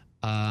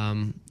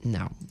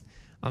 No,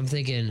 I'm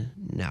thinking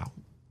no.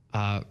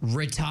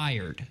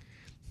 Retired.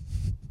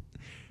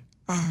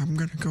 I'm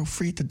going to go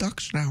feed the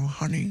ducks now,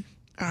 honey.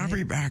 I'll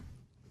be back.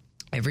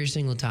 Every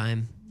single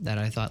time that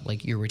I thought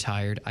like you're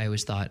retired, I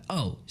always thought,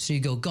 oh, so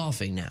you go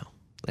golfing now.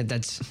 Like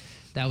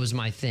that was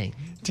my thing.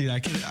 Dude, I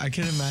can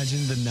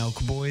imagine the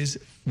Nelk boys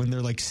when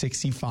they're like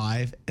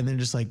 65 and they're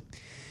just like,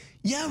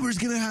 yeah, we're just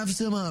going to have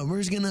some,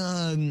 we're just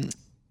going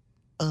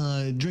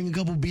to drink a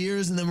couple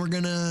beers and then we're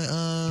going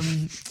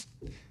to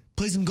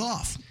play some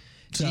golf.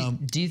 So,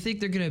 do you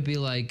think they're going to be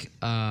like,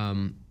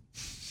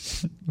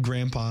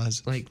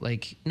 grandpas, like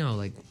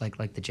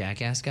the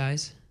Jackass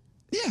guys?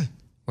 Yeah,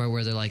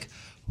 where they're like,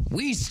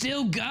 we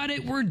still got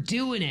it, we're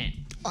doing it.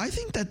 I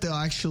think that they'll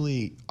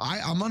actually.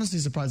 I'm honestly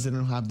surprised they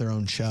don't have their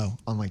own show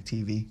on like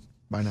TV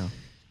by now.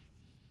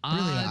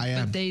 Really, I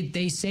am. But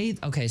they say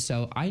okay,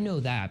 so I know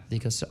that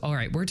because all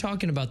right, we're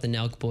talking about the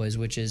Nelk Boys,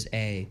 which is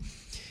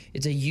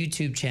it's a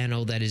YouTube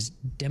channel that is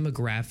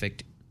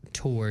demographic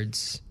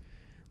towards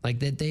like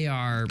that they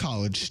are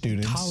college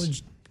students.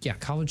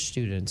 College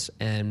students,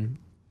 and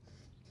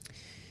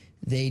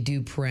they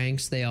do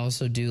pranks. They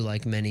also do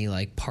like many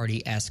like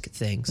party-esque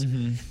things.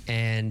 Mm-hmm.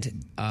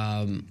 And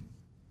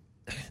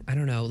I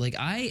don't know, like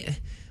I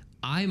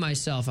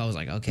myself, I was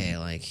like, okay,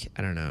 like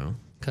I don't know,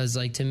 because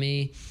like to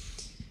me,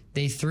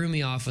 they threw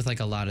me off with like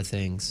a lot of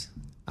things.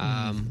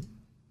 And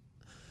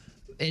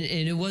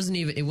it wasn't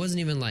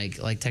even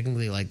like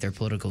technically like their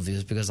political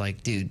views, because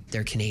like, dude,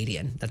 they're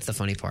Canadian. That's the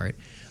funny part.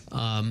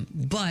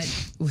 But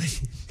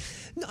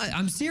no,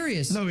 I'm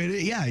serious. No,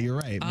 yeah, you're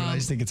right. But I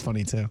just think it's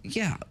funny too.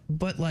 Yeah,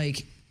 but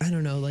like I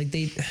don't know, like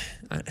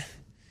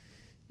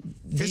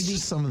it's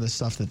just some of the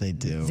stuff that they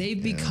do.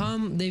 They've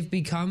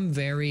become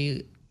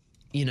very,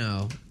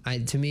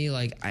 to me,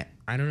 like I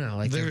don't know,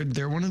 like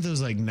they're one of those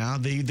like now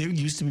they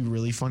used to be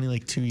really funny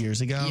like 2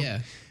 years ago. Yeah.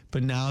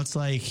 But now it's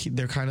like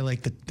they're kind of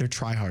like they're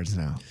tryhards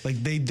now. Like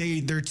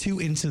they're too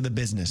into the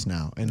business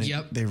now, and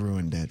they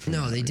ruined it.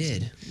 No, they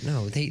did.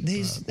 No,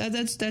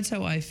 that's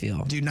how I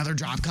feel. Dude, another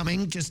drop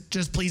coming.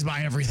 Just please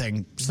buy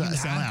everything. Sell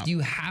out. You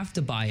have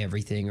to buy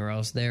everything, or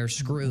else they're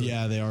screwed.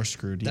 Yeah, they are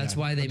screwed. That's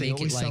why they make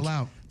it like sell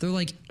out. They're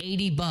like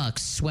 $80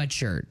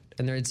 sweatshirt,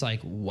 and it's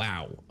like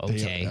wow,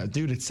 okay,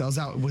 dude, it sells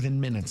out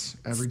within minutes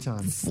every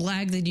time.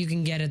 Flag that you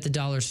can get at the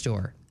dollar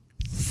store,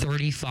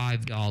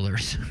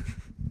 $35.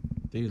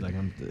 Dude, like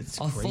it's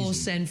a crazy. full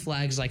send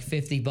flag's like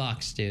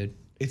 $50, dude.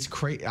 It's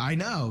crazy. I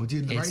know,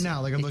 dude. Right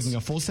now, like I'm looking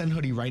a full send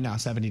hoodie right now,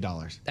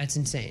 $70. That's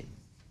insane.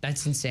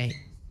 That's insane.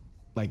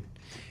 Like,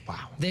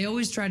 wow. They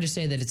always try to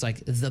say that it's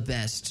like the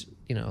best,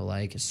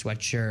 like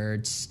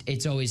sweatshirts.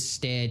 It's always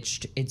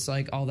stitched. It's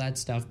like all that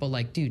stuff. But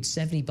like, dude,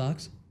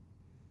 $70.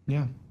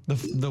 Yeah.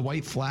 The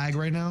white flag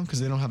right now,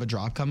 because they don't have a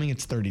drop coming,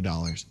 it's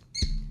 $30.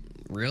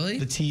 Really?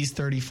 The tee's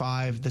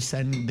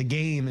 $35. The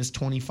game is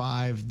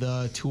 $25.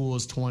 The tool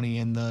is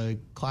 $20, and the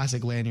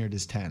classic lanyard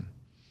is $10.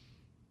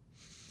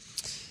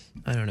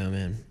 I don't know,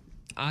 man.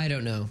 I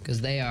don't know, because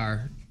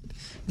they're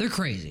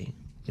crazy.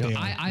 You know, They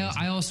are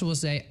I also will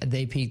say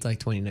they peaked like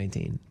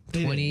 2019.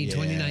 They did. Yeah,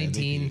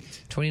 2019, they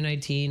peaked.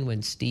 2019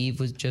 when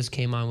Steve just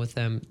came on with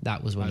them.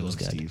 That was when it was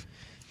good. Steve.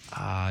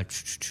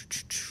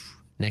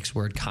 Next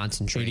word,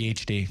 concentrate.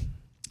 ADHD.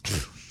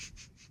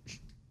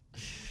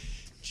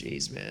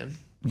 Jeez, man.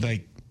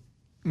 Like,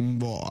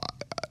 well,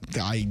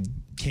 I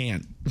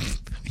can't.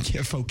 I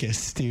can't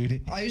focus,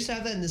 dude. I used to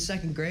have that in the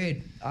second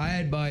grade. I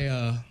had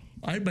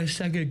my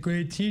second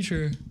grade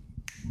teacher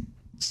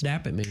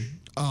snap at me.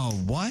 Oh,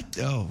 what?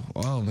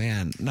 Oh,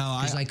 man. No,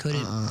 Because I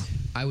couldn't.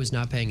 I was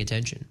not paying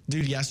attention.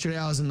 Dude, yesterday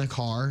I was in the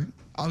car.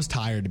 I was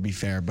tired, to be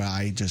fair, but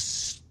I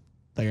just,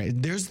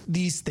 there's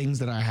these things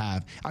that I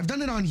have. I've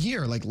done it on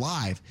here, like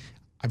live.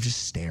 I've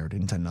just stared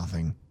into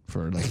nothing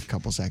for like a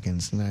couple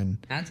seconds, and then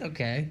That's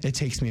okay. it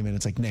takes me a minute.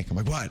 It's like, Nick, I'm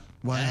like, what?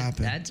 What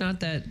happened? That's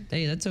not that.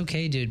 Hey, that's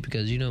okay, dude.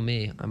 Because you know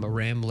me, I'm a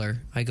rambler.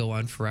 I go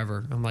on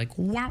forever. I'm like,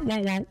 wah, wah,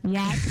 wah,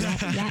 wah,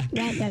 wah,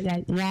 wah, wah,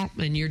 wah,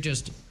 and you're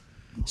just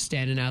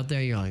standing out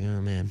there. You're like,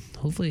 oh man.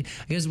 Hopefully,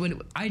 because when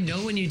I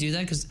know when you do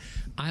that, because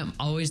I'm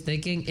always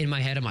thinking in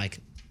my head, I'm like,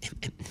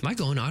 am I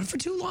going on for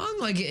too long?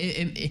 Like,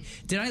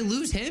 did I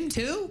lose him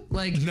too?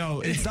 Like,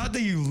 No, it's not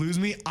that you lose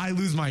me. I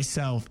lose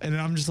myself, and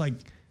then I'm just like,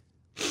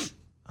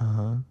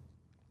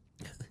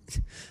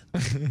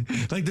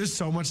 like there's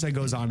so much that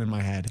goes on in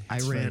my head. I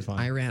It's very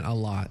ran fun. a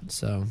lot.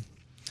 So,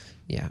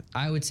 yeah,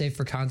 I would say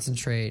for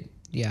concentrate,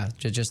 yeah,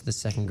 just the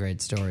second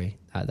grade story.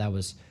 That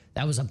was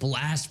a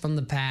blast from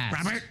the past.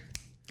 Robert.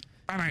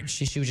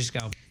 She would just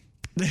go.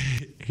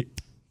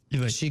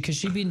 Because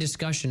she'd be in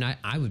discussion,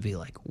 I would be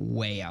like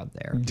way out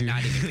there,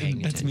 not even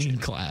paying That's me attention. in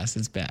class.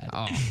 It's bad.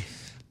 Oh,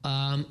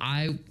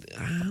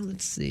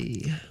 let's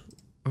see.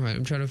 All right,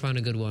 I'm trying to find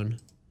a good one.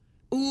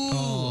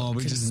 Ooh,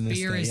 we just missed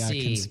that. conspiracy.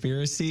 Yeah,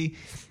 conspiracy.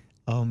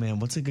 Oh man,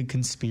 what's a good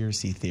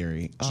conspiracy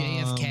theory?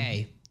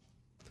 JFK.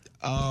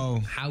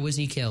 How was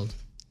he killed?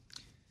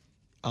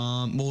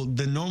 Well,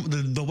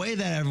 the way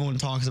that everyone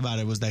talks about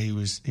it was that he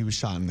was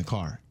shot in the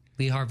car.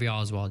 Lee Harvey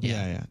Oswald.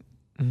 Yeah.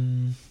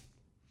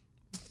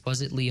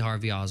 Was it Lee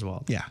Harvey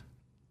Oswald? Yeah.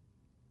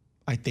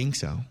 I think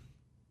so.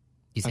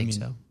 You think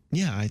so?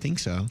 Yeah, I think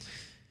so.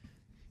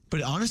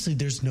 But honestly,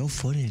 there's no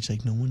footage.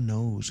 Like no one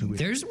knows who.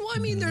 There's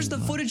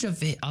the footage of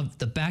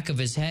the back of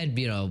his head,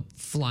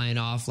 flying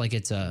off like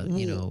it's a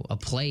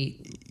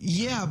plate.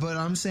 Yeah, but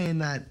I'm saying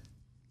that,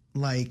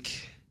 like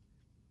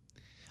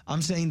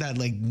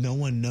no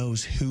one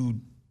knows who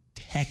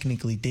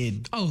technically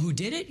did. Oh, who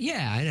did it?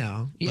 Yeah, I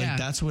know. Yeah, Like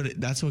that's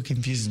what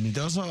confuses me.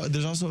 There's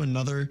also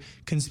another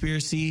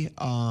conspiracy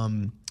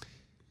of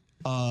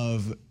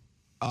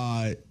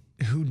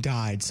who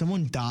died.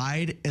 Someone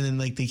died, and then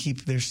like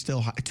they're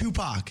still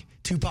Tupac's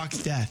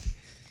death.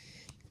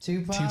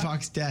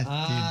 Tupac's death.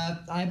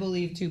 Dude. I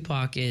believe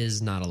Tupac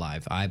is not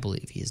alive. I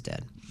believe he is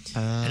dead.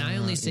 And I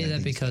only say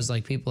that because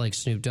like people like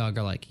Snoop Dogg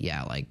are like,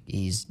 yeah, like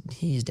he's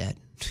dead.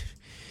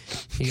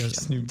 He goes,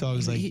 Snoop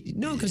Dogg's like,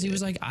 no, because he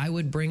was like, I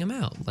would bring him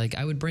out. Like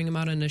I would bring him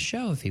out on a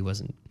show if he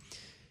wasn't.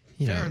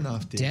 Fair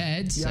enough, dude.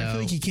 Dead. Yeah, so. I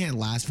feel like he can't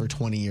last for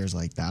 20 years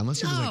like that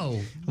unless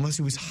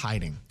he was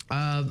hiding.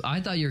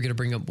 I thought you were going to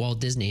bring up Walt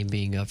Disney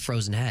being a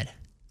frozen head.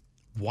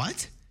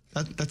 What?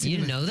 That's You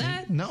even didn't know thing?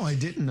 that? No, I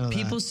didn't know that.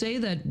 People say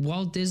that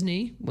Walt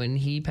Disney, when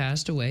he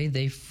passed away,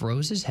 they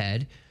froze his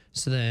head.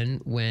 So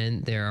then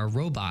when there are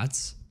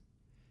robots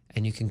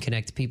and you can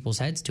connect people's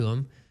heads to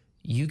him,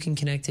 you can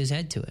connect his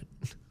head to it.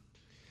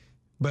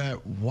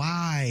 But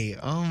why?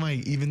 Oh my!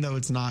 Even though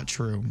it's not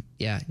true.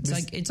 Yeah,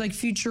 it's like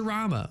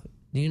Futurama.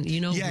 You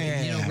know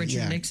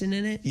Richard Nixon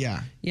in it.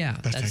 Yeah, yeah.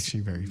 That's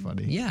actually very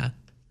funny. Yeah.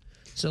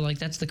 So like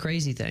that's the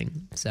crazy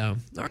thing. So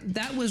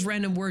that was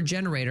Random Word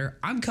Generator.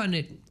 I'm cutting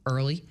it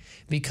early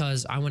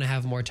because I want to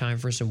have more time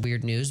for some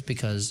weird news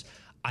because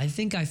I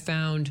think I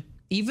found,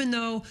 even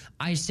though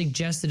I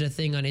suggested a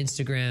thing on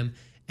Instagram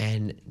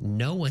and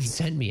no one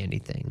sent me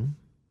anything.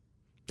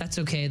 That's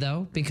okay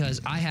though,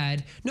 because I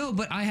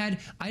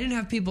didn't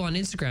have people on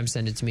Instagram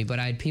send it to me, but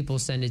I had people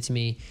send it to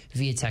me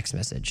via text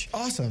message.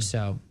 Awesome.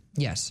 So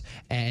yes.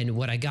 And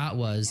what I got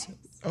was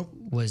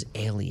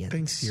aliens.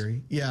 Thanks,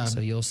 Siri. Yeah.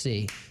 So you'll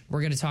see. We're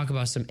going to talk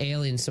about some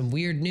aliens, some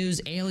weird news,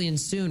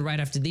 aliens soon, right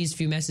after these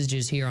few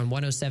messages here on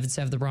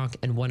 107.7 The Bronx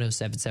and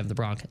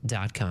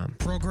 107.7thebronx.com.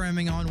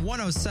 Programming on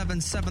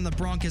 107.7 The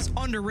Bronx is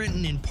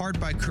underwritten in part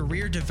by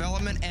Career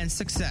Development and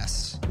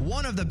Success.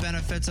 One of the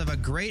benefits of a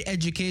great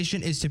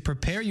education is to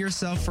prepare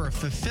yourself for a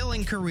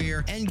fulfilling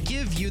career and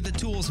give you the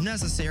tools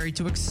necessary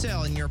to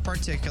excel in your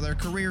particular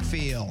career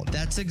field.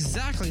 That's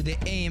exactly the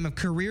aim of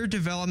Career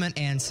Development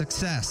and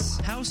Success.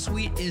 How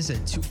sweet is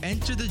it to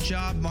enter the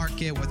job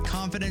market with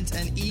confidence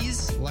and ease?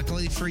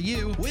 Luckily for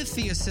you, with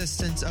the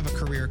assistance of a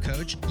career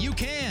coach, you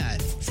can.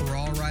 For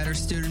all Rider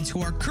students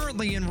who are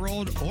currently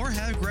enrolled or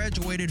have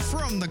graduated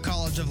from the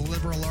College of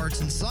Liberal Arts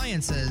and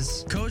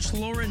Sciences, Coach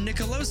Lauren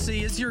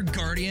Nicolosi is your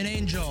guardian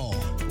angel.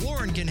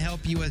 Lauren can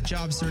help you with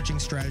job searching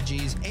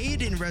strategies,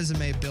 aid in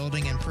resume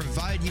building, and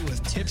provide you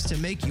with tips to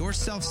make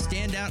yourself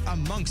stand out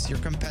amongst your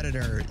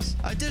competitors.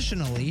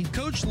 Additionally,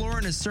 Coach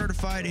Lauren is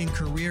certified in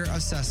career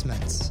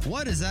assessments.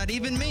 What does that even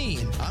even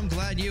mean? I'm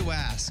glad you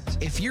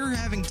asked. If you're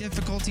having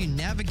difficulty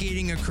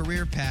navigating a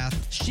career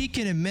path, she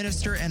can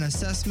administer an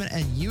assessment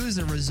and use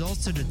the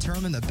results to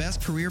determine the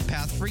best career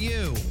path for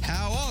you.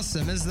 How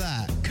awesome is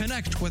that?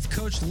 Connect with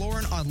Coach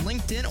Lauren on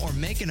LinkedIn or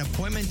make an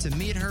appointment to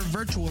meet her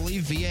virtually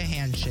via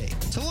handshake.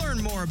 To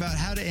learn more about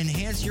how to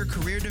enhance your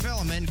career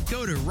development,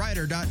 go to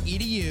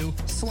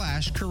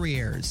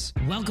rider.edu/careers.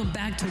 Welcome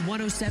back to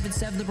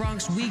 107.7 The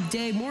Bronx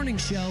weekday morning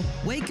show.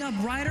 Wake Up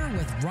Rider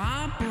with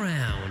Rob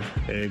Brown.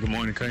 Hey, good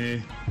morning, Kanye.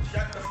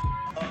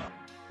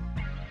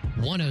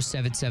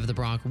 107.7 The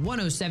Bronx,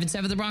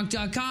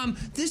 107.7thebronx.com.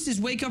 This is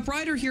Wake Up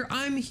Rider here.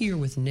 I'm here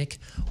with Nick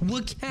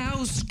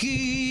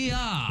Wachowski.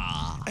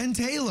 And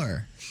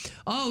Taylor.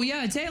 Oh,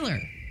 yeah,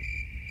 Taylor.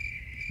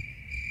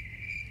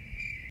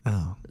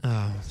 Oh.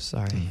 Oh,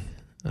 sorry.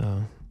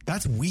 Oh.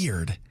 That's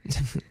weird.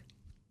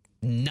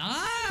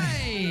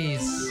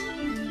 Nice.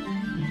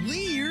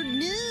 Weird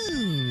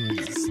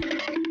news.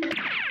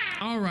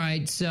 All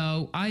right,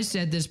 so I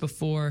said this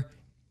before.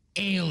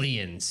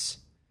 Aliens.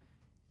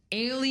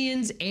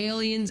 Aliens.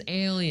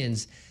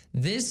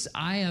 This,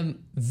 I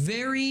am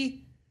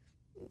very,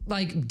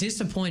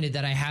 disappointed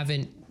that I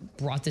haven't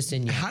brought this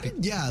in yet. I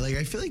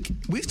feel like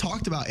we've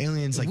talked about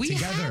aliens we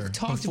together. Have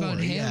talked before,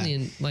 about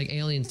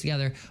aliens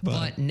together,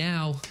 but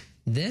now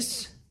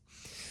this.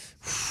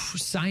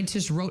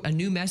 Scientists wrote a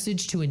new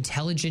message to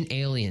intelligent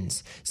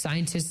aliens.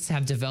 Scientists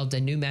have developed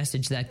a new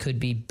message that could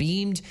be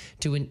beamed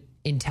to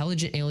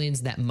intelligent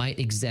aliens that might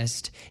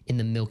exist in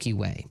the Milky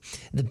Way.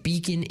 The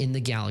Beacon in the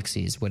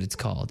Galaxy is what it's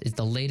called. It's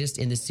the latest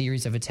in the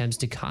series of attempts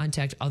to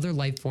contact other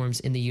life forms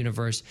in the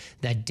universe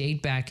that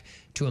date back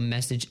to a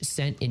message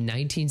sent in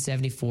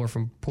 1974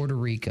 from Puerto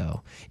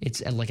Rico.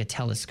 It's like a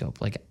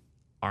telescope, like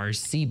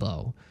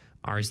Arecibo.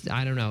 I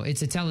don't know.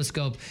 It's a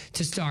telescope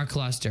to star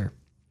cluster.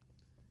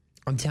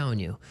 I'm telling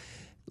you.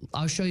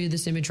 I'll show you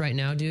this image right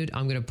now, dude.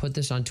 I'm going to put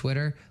this on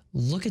Twitter.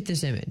 Look at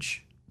this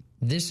image.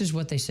 This is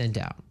what they sent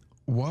out.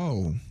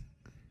 Whoa.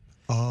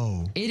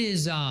 Oh. It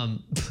is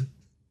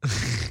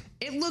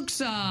it looks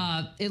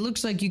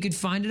like you could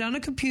find it on a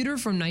computer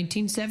from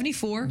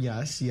 1974.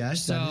 Yes, so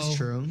that is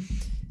true.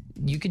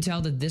 You can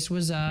tell that this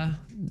was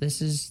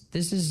this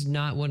is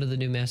not one of the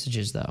new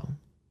messages though.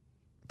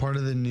 Part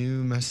of the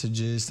new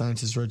messages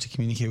scientists wrote to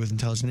communicate with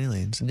intelligent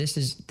aliens. This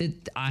is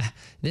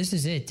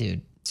it,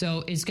 dude.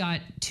 So it's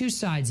got two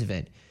sides of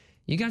it.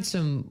 You got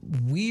some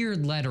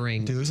weird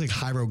lettering. Dude, it was like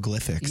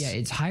hieroglyphics. Yeah,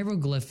 it's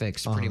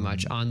hieroglyphics pretty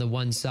much on the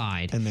one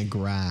side. And the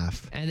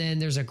graph. And then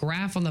there's a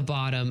graph on the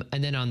bottom.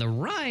 And then on the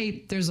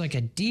right, there's like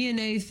a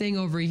DNA thing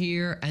over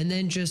here. And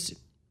then just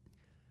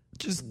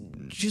two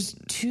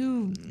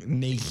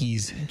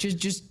nakies.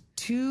 Just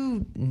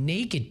two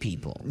naked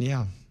people.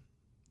 Yeah.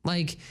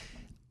 Like,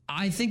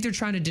 I think they're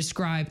trying to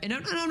describe, and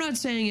I'm not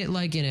saying it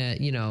like in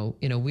a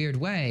weird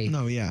way.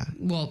 No, yeah.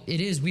 Well,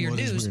 it is weird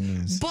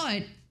news,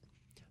 but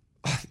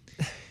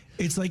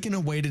it's like in a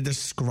way to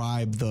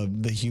describe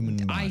the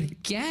human body. I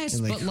guess,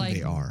 and but who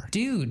they are.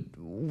 Dude,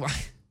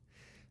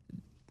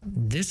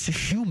 this is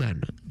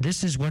human.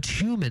 This is what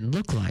human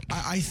look like.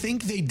 I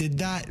think they did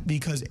that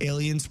because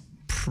aliens.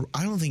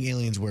 I don't think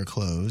aliens wear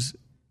clothes.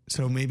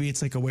 So maybe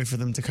it's like a way for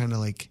them to kind of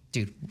like,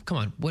 dude, come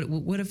on.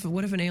 What if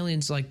an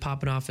alien's like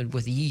popping off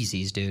with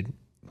Yeezys, dude?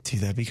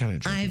 Dude, that'd be kind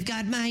of. I've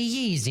got my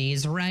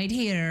Yeezys right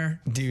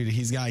here, dude.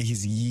 He's got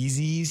his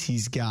Yeezys.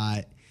 He's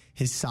got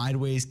his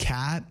sideways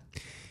cap.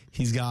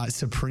 He's got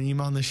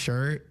Supreme on the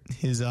shirt.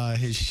 His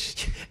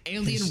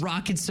Alien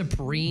Rocket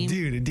Supreme,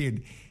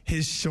 dude.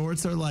 His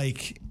shorts are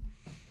like,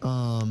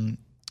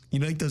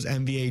 like those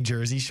NBA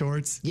jersey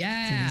shorts?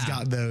 Yeah. So he's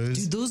got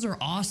those. Dude, those are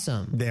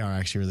awesome. They are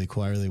actually really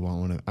cool. I really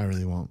want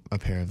a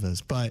pair of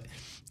those. But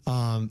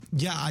do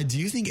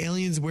you think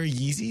aliens wear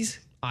Yeezys?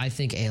 I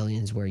think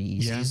aliens wear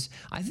Yeezys. Yeah.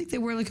 I think they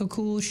wear like a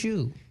cool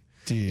shoe.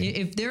 Dude.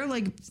 If they're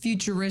like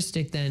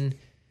futuristic, then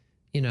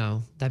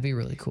that'd be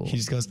really cool. He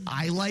just goes,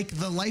 I like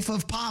the life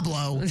of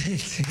Pablo.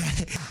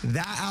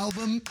 That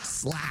album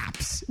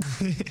slaps.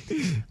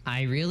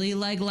 I really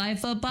like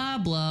Life of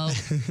Pablo.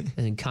 And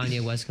then Kanye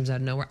West comes out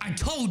of nowhere. I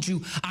told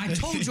you,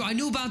 I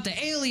knew about the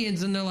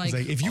aliens. And they're like,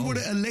 if you would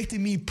have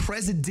elected me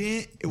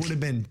president, it would have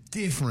been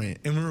different.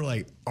 And we were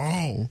like,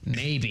 oh.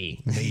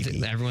 Maybe.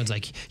 Everyone's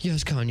like,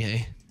 yes,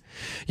 Kanye.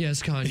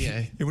 Yes,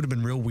 Kanye. It would have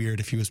been real weird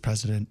if he was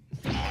president.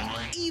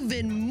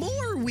 Even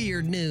more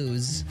weird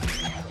news.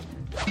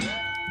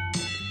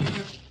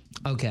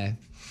 Okay,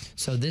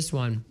 so this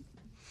one.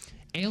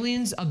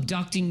 Aliens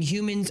abducting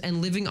humans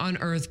and living on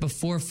Earth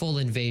before full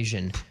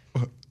invasion.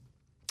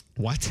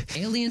 What?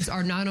 Aliens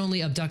are not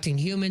only abducting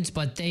humans,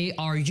 but they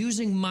are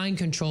using mind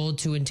control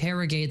to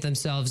interrogate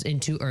themselves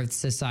into Earth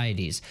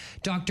societies.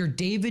 Dr.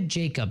 David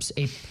Jacobs,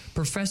 a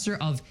professor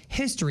of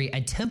history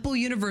at Temple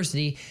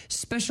University,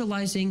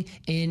 specializing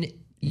in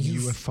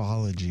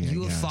ufology.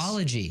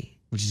 Ufology.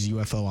 Which is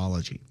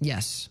UFOlogy.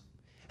 Yes.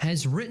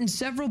 Has written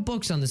several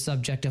books on the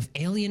subject of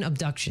alien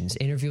abductions,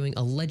 interviewing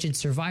alleged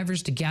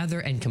survivors to gather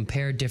and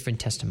compare different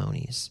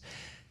testimonies.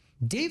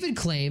 David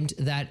claimed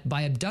that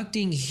by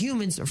abducting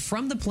humans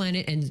from the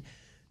planet and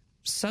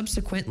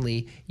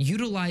subsequently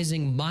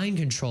utilizing mind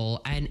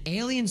control. An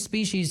alien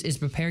species is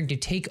preparing to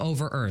take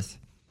over Earth.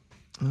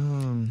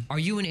 Are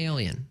you an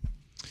alien?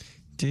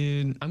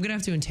 Dude. I'm going to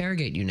have to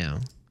interrogate you now.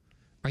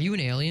 Are you an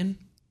alien?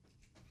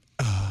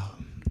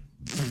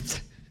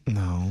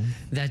 No.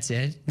 That's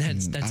it?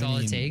 That's all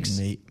it takes?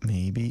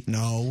 Maybe.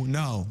 No.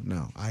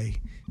 I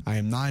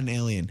am not an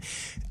alien.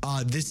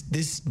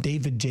 This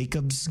David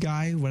Jacobs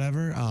guy,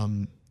 whatever,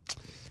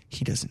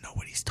 he doesn't know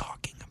what he's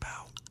talking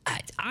about.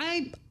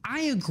 I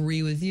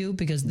agree with you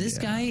because this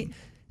guy,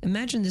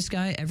 imagine this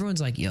guy,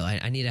 everyone's like, yo,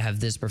 I need to have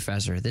this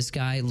professor. This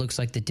guy looks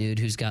like the dude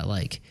who's got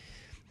like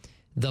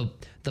the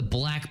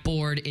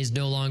blackboard is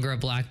no longer a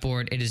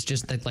blackboard. It is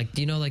just like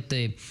do you know like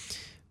the,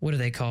 what are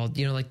they called?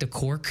 You know, like the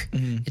cork.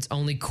 It's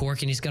only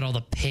cork, and he's got all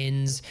the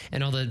pins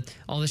and all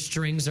the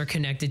strings are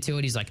connected to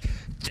it. He's like,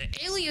 the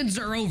aliens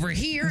are over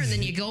here, and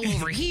then you go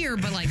over here,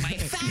 but like my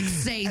facts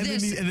say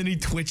this. And then he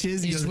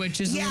twitches. He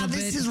twitches. Yeah,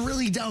 this is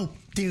really dope,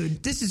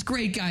 dude. This is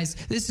great, guys.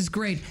 This is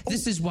great.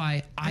 This is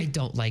why I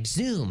don't like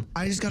Zoom.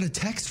 I just got a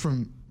text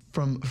from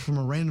a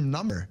random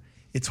number.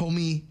 It told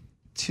me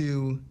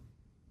to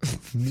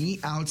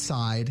meet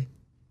outside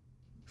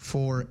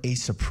for a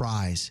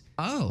surprise.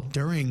 Oh,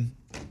 during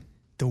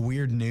the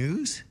weird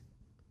news.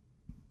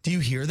 Do you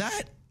hear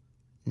that?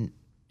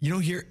 You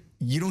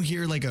don't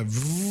hear like a I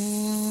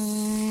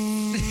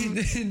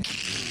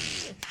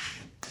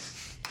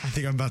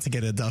think I'm about to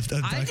get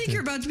abducted. I think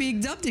you're about to be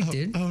abducted,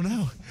 dude. Oh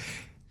no.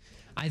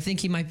 I think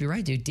he might be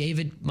right, dude.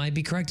 David might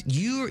be correct.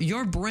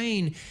 Your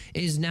brain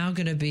is now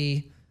going to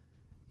be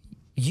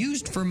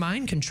used for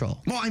mind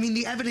control. Well, I mean,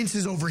 the evidence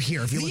is over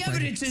here. If you the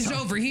evidence is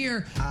over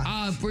here.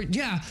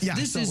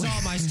 This is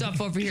all my stuff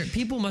over here.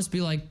 People must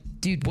be like,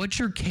 dude, what's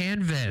your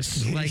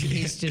canvas? Like,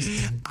 he's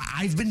just...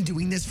 I've been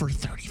doing this for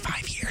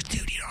 35 years,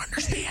 dude. You don't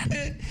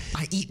understand.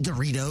 I eat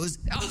Doritos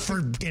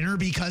for dinner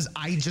because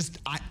I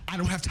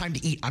don't have time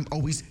to eat. I'm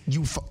always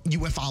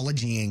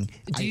ufologying.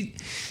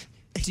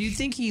 Do you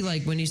think he,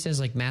 like, when he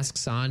says, like,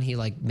 masks on, he,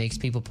 like, makes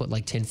people put,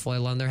 like,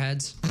 tinfoil on their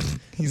heads?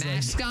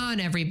 Mask on,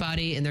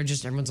 everybody. And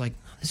everyone's like,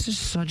 this is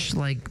such,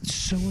 like,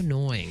 so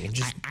annoying.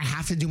 I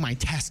have to do my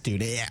test,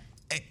 dude.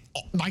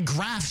 My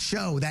graphs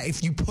show that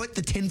if you put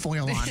the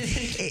tinfoil on,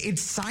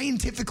 it's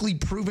scientifically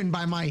proven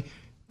by my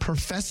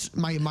professor.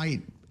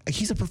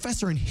 He's a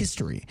professor in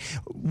history.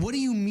 What do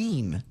you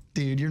mean,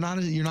 dude? You're not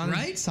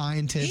a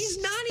scientist.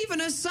 He's not even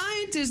a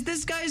scientist.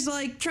 This guy's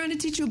like trying to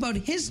teach you about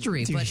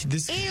history, dude,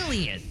 but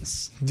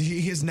aliens.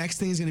 His next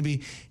thing is going to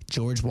be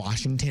George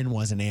Washington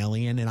was an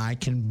alien, and I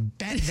can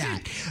bet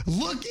that.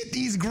 Look at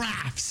these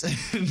graphs.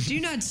 Do you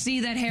not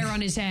see that hair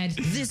on his head?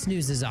 This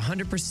news is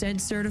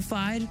 100%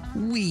 certified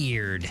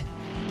weird.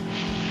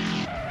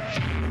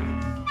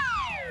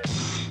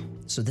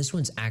 So this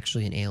one's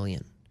actually an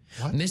alien.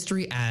 What?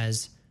 Mystery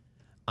as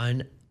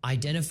an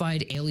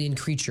identified alien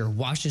creature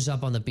washes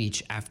up on the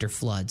beach after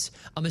floods.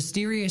 A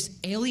mysterious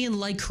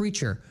alien-like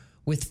creature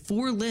with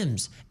 4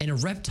 limbs and a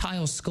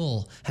reptile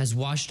skull has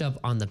washed up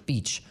on the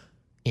beach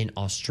in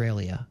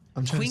Australia.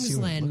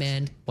 Queensland,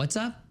 man. What's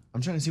up?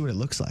 I'm trying to see what it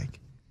looks like.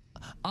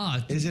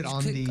 Is it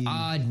on the?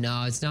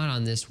 No, it's not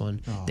on this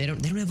one. Oh. They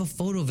don't have a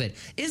photo of it.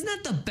 Isn't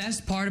that the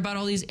best part about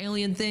all these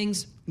alien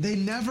things? They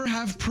never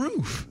have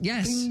proof.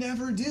 Yes, they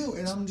never do.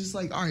 And I'm just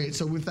like, all right.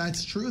 So if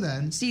that's true,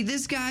 then see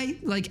this guy,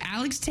 like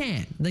Alex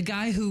Tan, the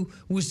guy who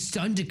was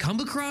stunned to come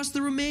across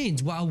the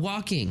remains while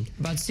walking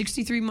about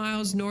 63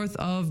 miles north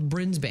of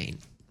Brisbane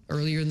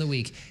earlier in the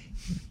week.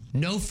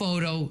 No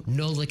photo,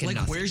 no licking. Like,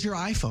 nothing. Where's your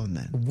iPhone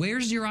then?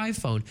 Where's your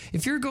iPhone?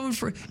 If you're going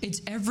for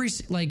it's every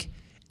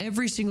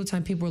single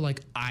time people are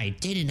like, I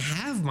didn't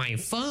have my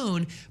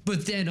phone,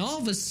 but then all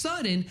of a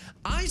sudden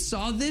I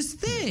saw this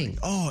thing.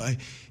 I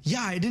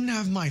didn't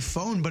have my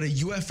phone, but a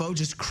UFO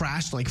just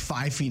crashed like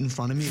 5 feet in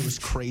front of me. It was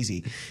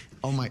crazy.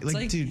 Oh my,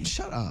 like dude,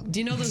 shut up.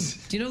 Do you know those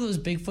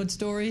Bigfoot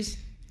stories?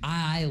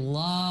 I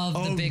love the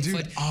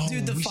Bigfoot.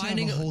 Dude, the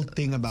finding have a whole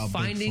thing about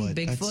Finding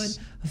Bigfoot.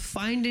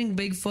 Finding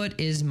Bigfoot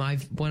is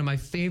one of my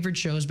favorite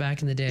shows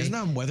back in the day. Isn't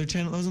that on Weather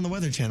Channel? That was on the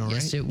Weather Channel, right?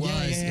 Yes, it was.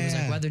 Yeah. It was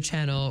like Weather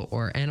Channel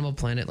or Animal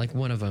Planet, like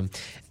one of them.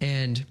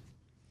 And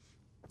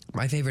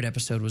my favorite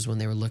episode was when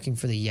they were looking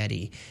for the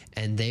Yeti,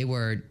 and they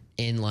were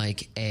in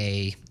like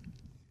I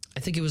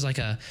think it was like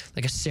a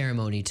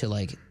ceremony to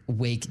like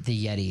wake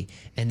the Yeti,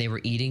 and they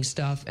were eating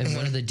stuff, and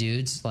one of the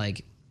dudes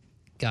like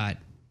got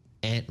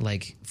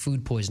like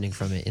food poisoning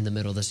from it in the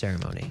middle of the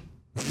ceremony.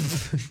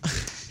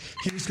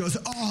 He just goes,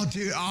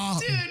 dude,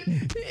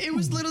 it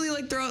was literally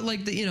like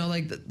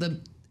the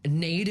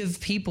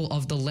native people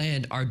of the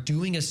land are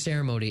doing a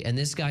ceremony, and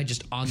this guy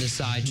just on the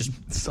side just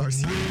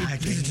starts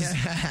hacking.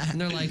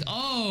 And they're like,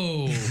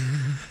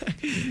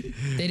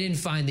 they didn't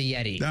find the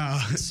Yeti. No.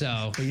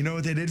 So, but you know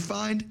what they did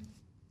find?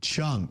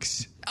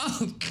 Chunks.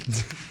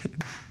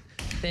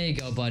 There you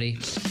go, buddy.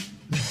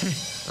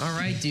 All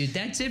right, dude.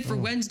 That's it for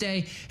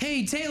Wednesday.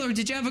 Hey, Taylor,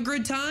 did you have a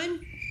good time?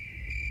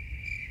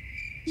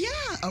 Yeah.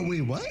 Oh,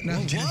 wait, what? No,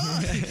 I'm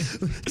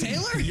kidding.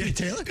 Taylor? Yeah,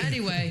 Taylor.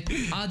 Anyway,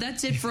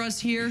 that's it for us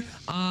here.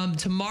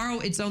 Tomorrow,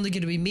 it's only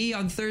going to be me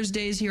on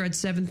Thursdays here at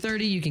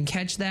 7:30. You can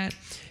catch that.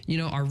 You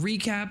know, our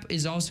recap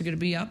is also going to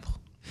be up.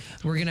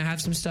 We're going to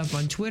have some stuff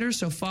on Twitter,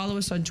 so follow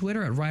us on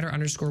Twitter at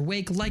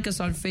Ryder_Wake. Like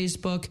us on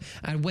Facebook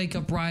at Wake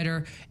Up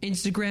Ryder.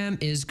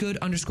 Instagram is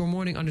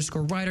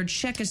good_morning_Ryder.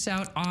 Check us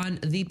out on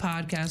the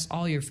podcast,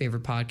 all your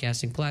favorite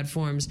podcasting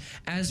platforms.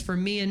 As for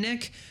me and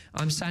Nick,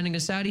 I'm signing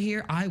us out of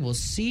here. I will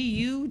see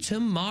you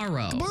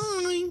tomorrow.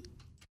 Bye.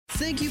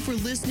 Thank you for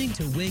listening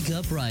to Wake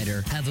Up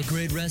Ryder. Have a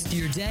great rest of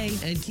your day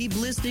and keep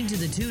listening to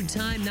the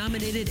 2-time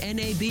nominated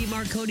NAB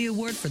Marconi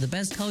Award for the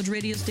Best College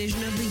Radio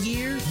Station of the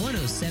Year,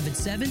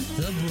 107.7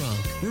 The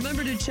Bronx.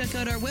 Remember to check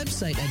out our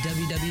website at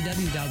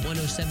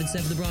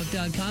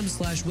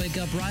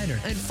www.1077thebronx.com/wakeuprider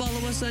and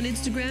follow us on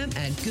Instagram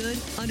at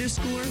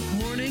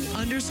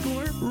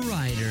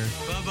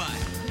good_morning_Ryder. Bye-bye.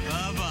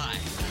 Bye-bye.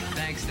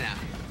 Thanks now.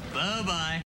 Bye-bye.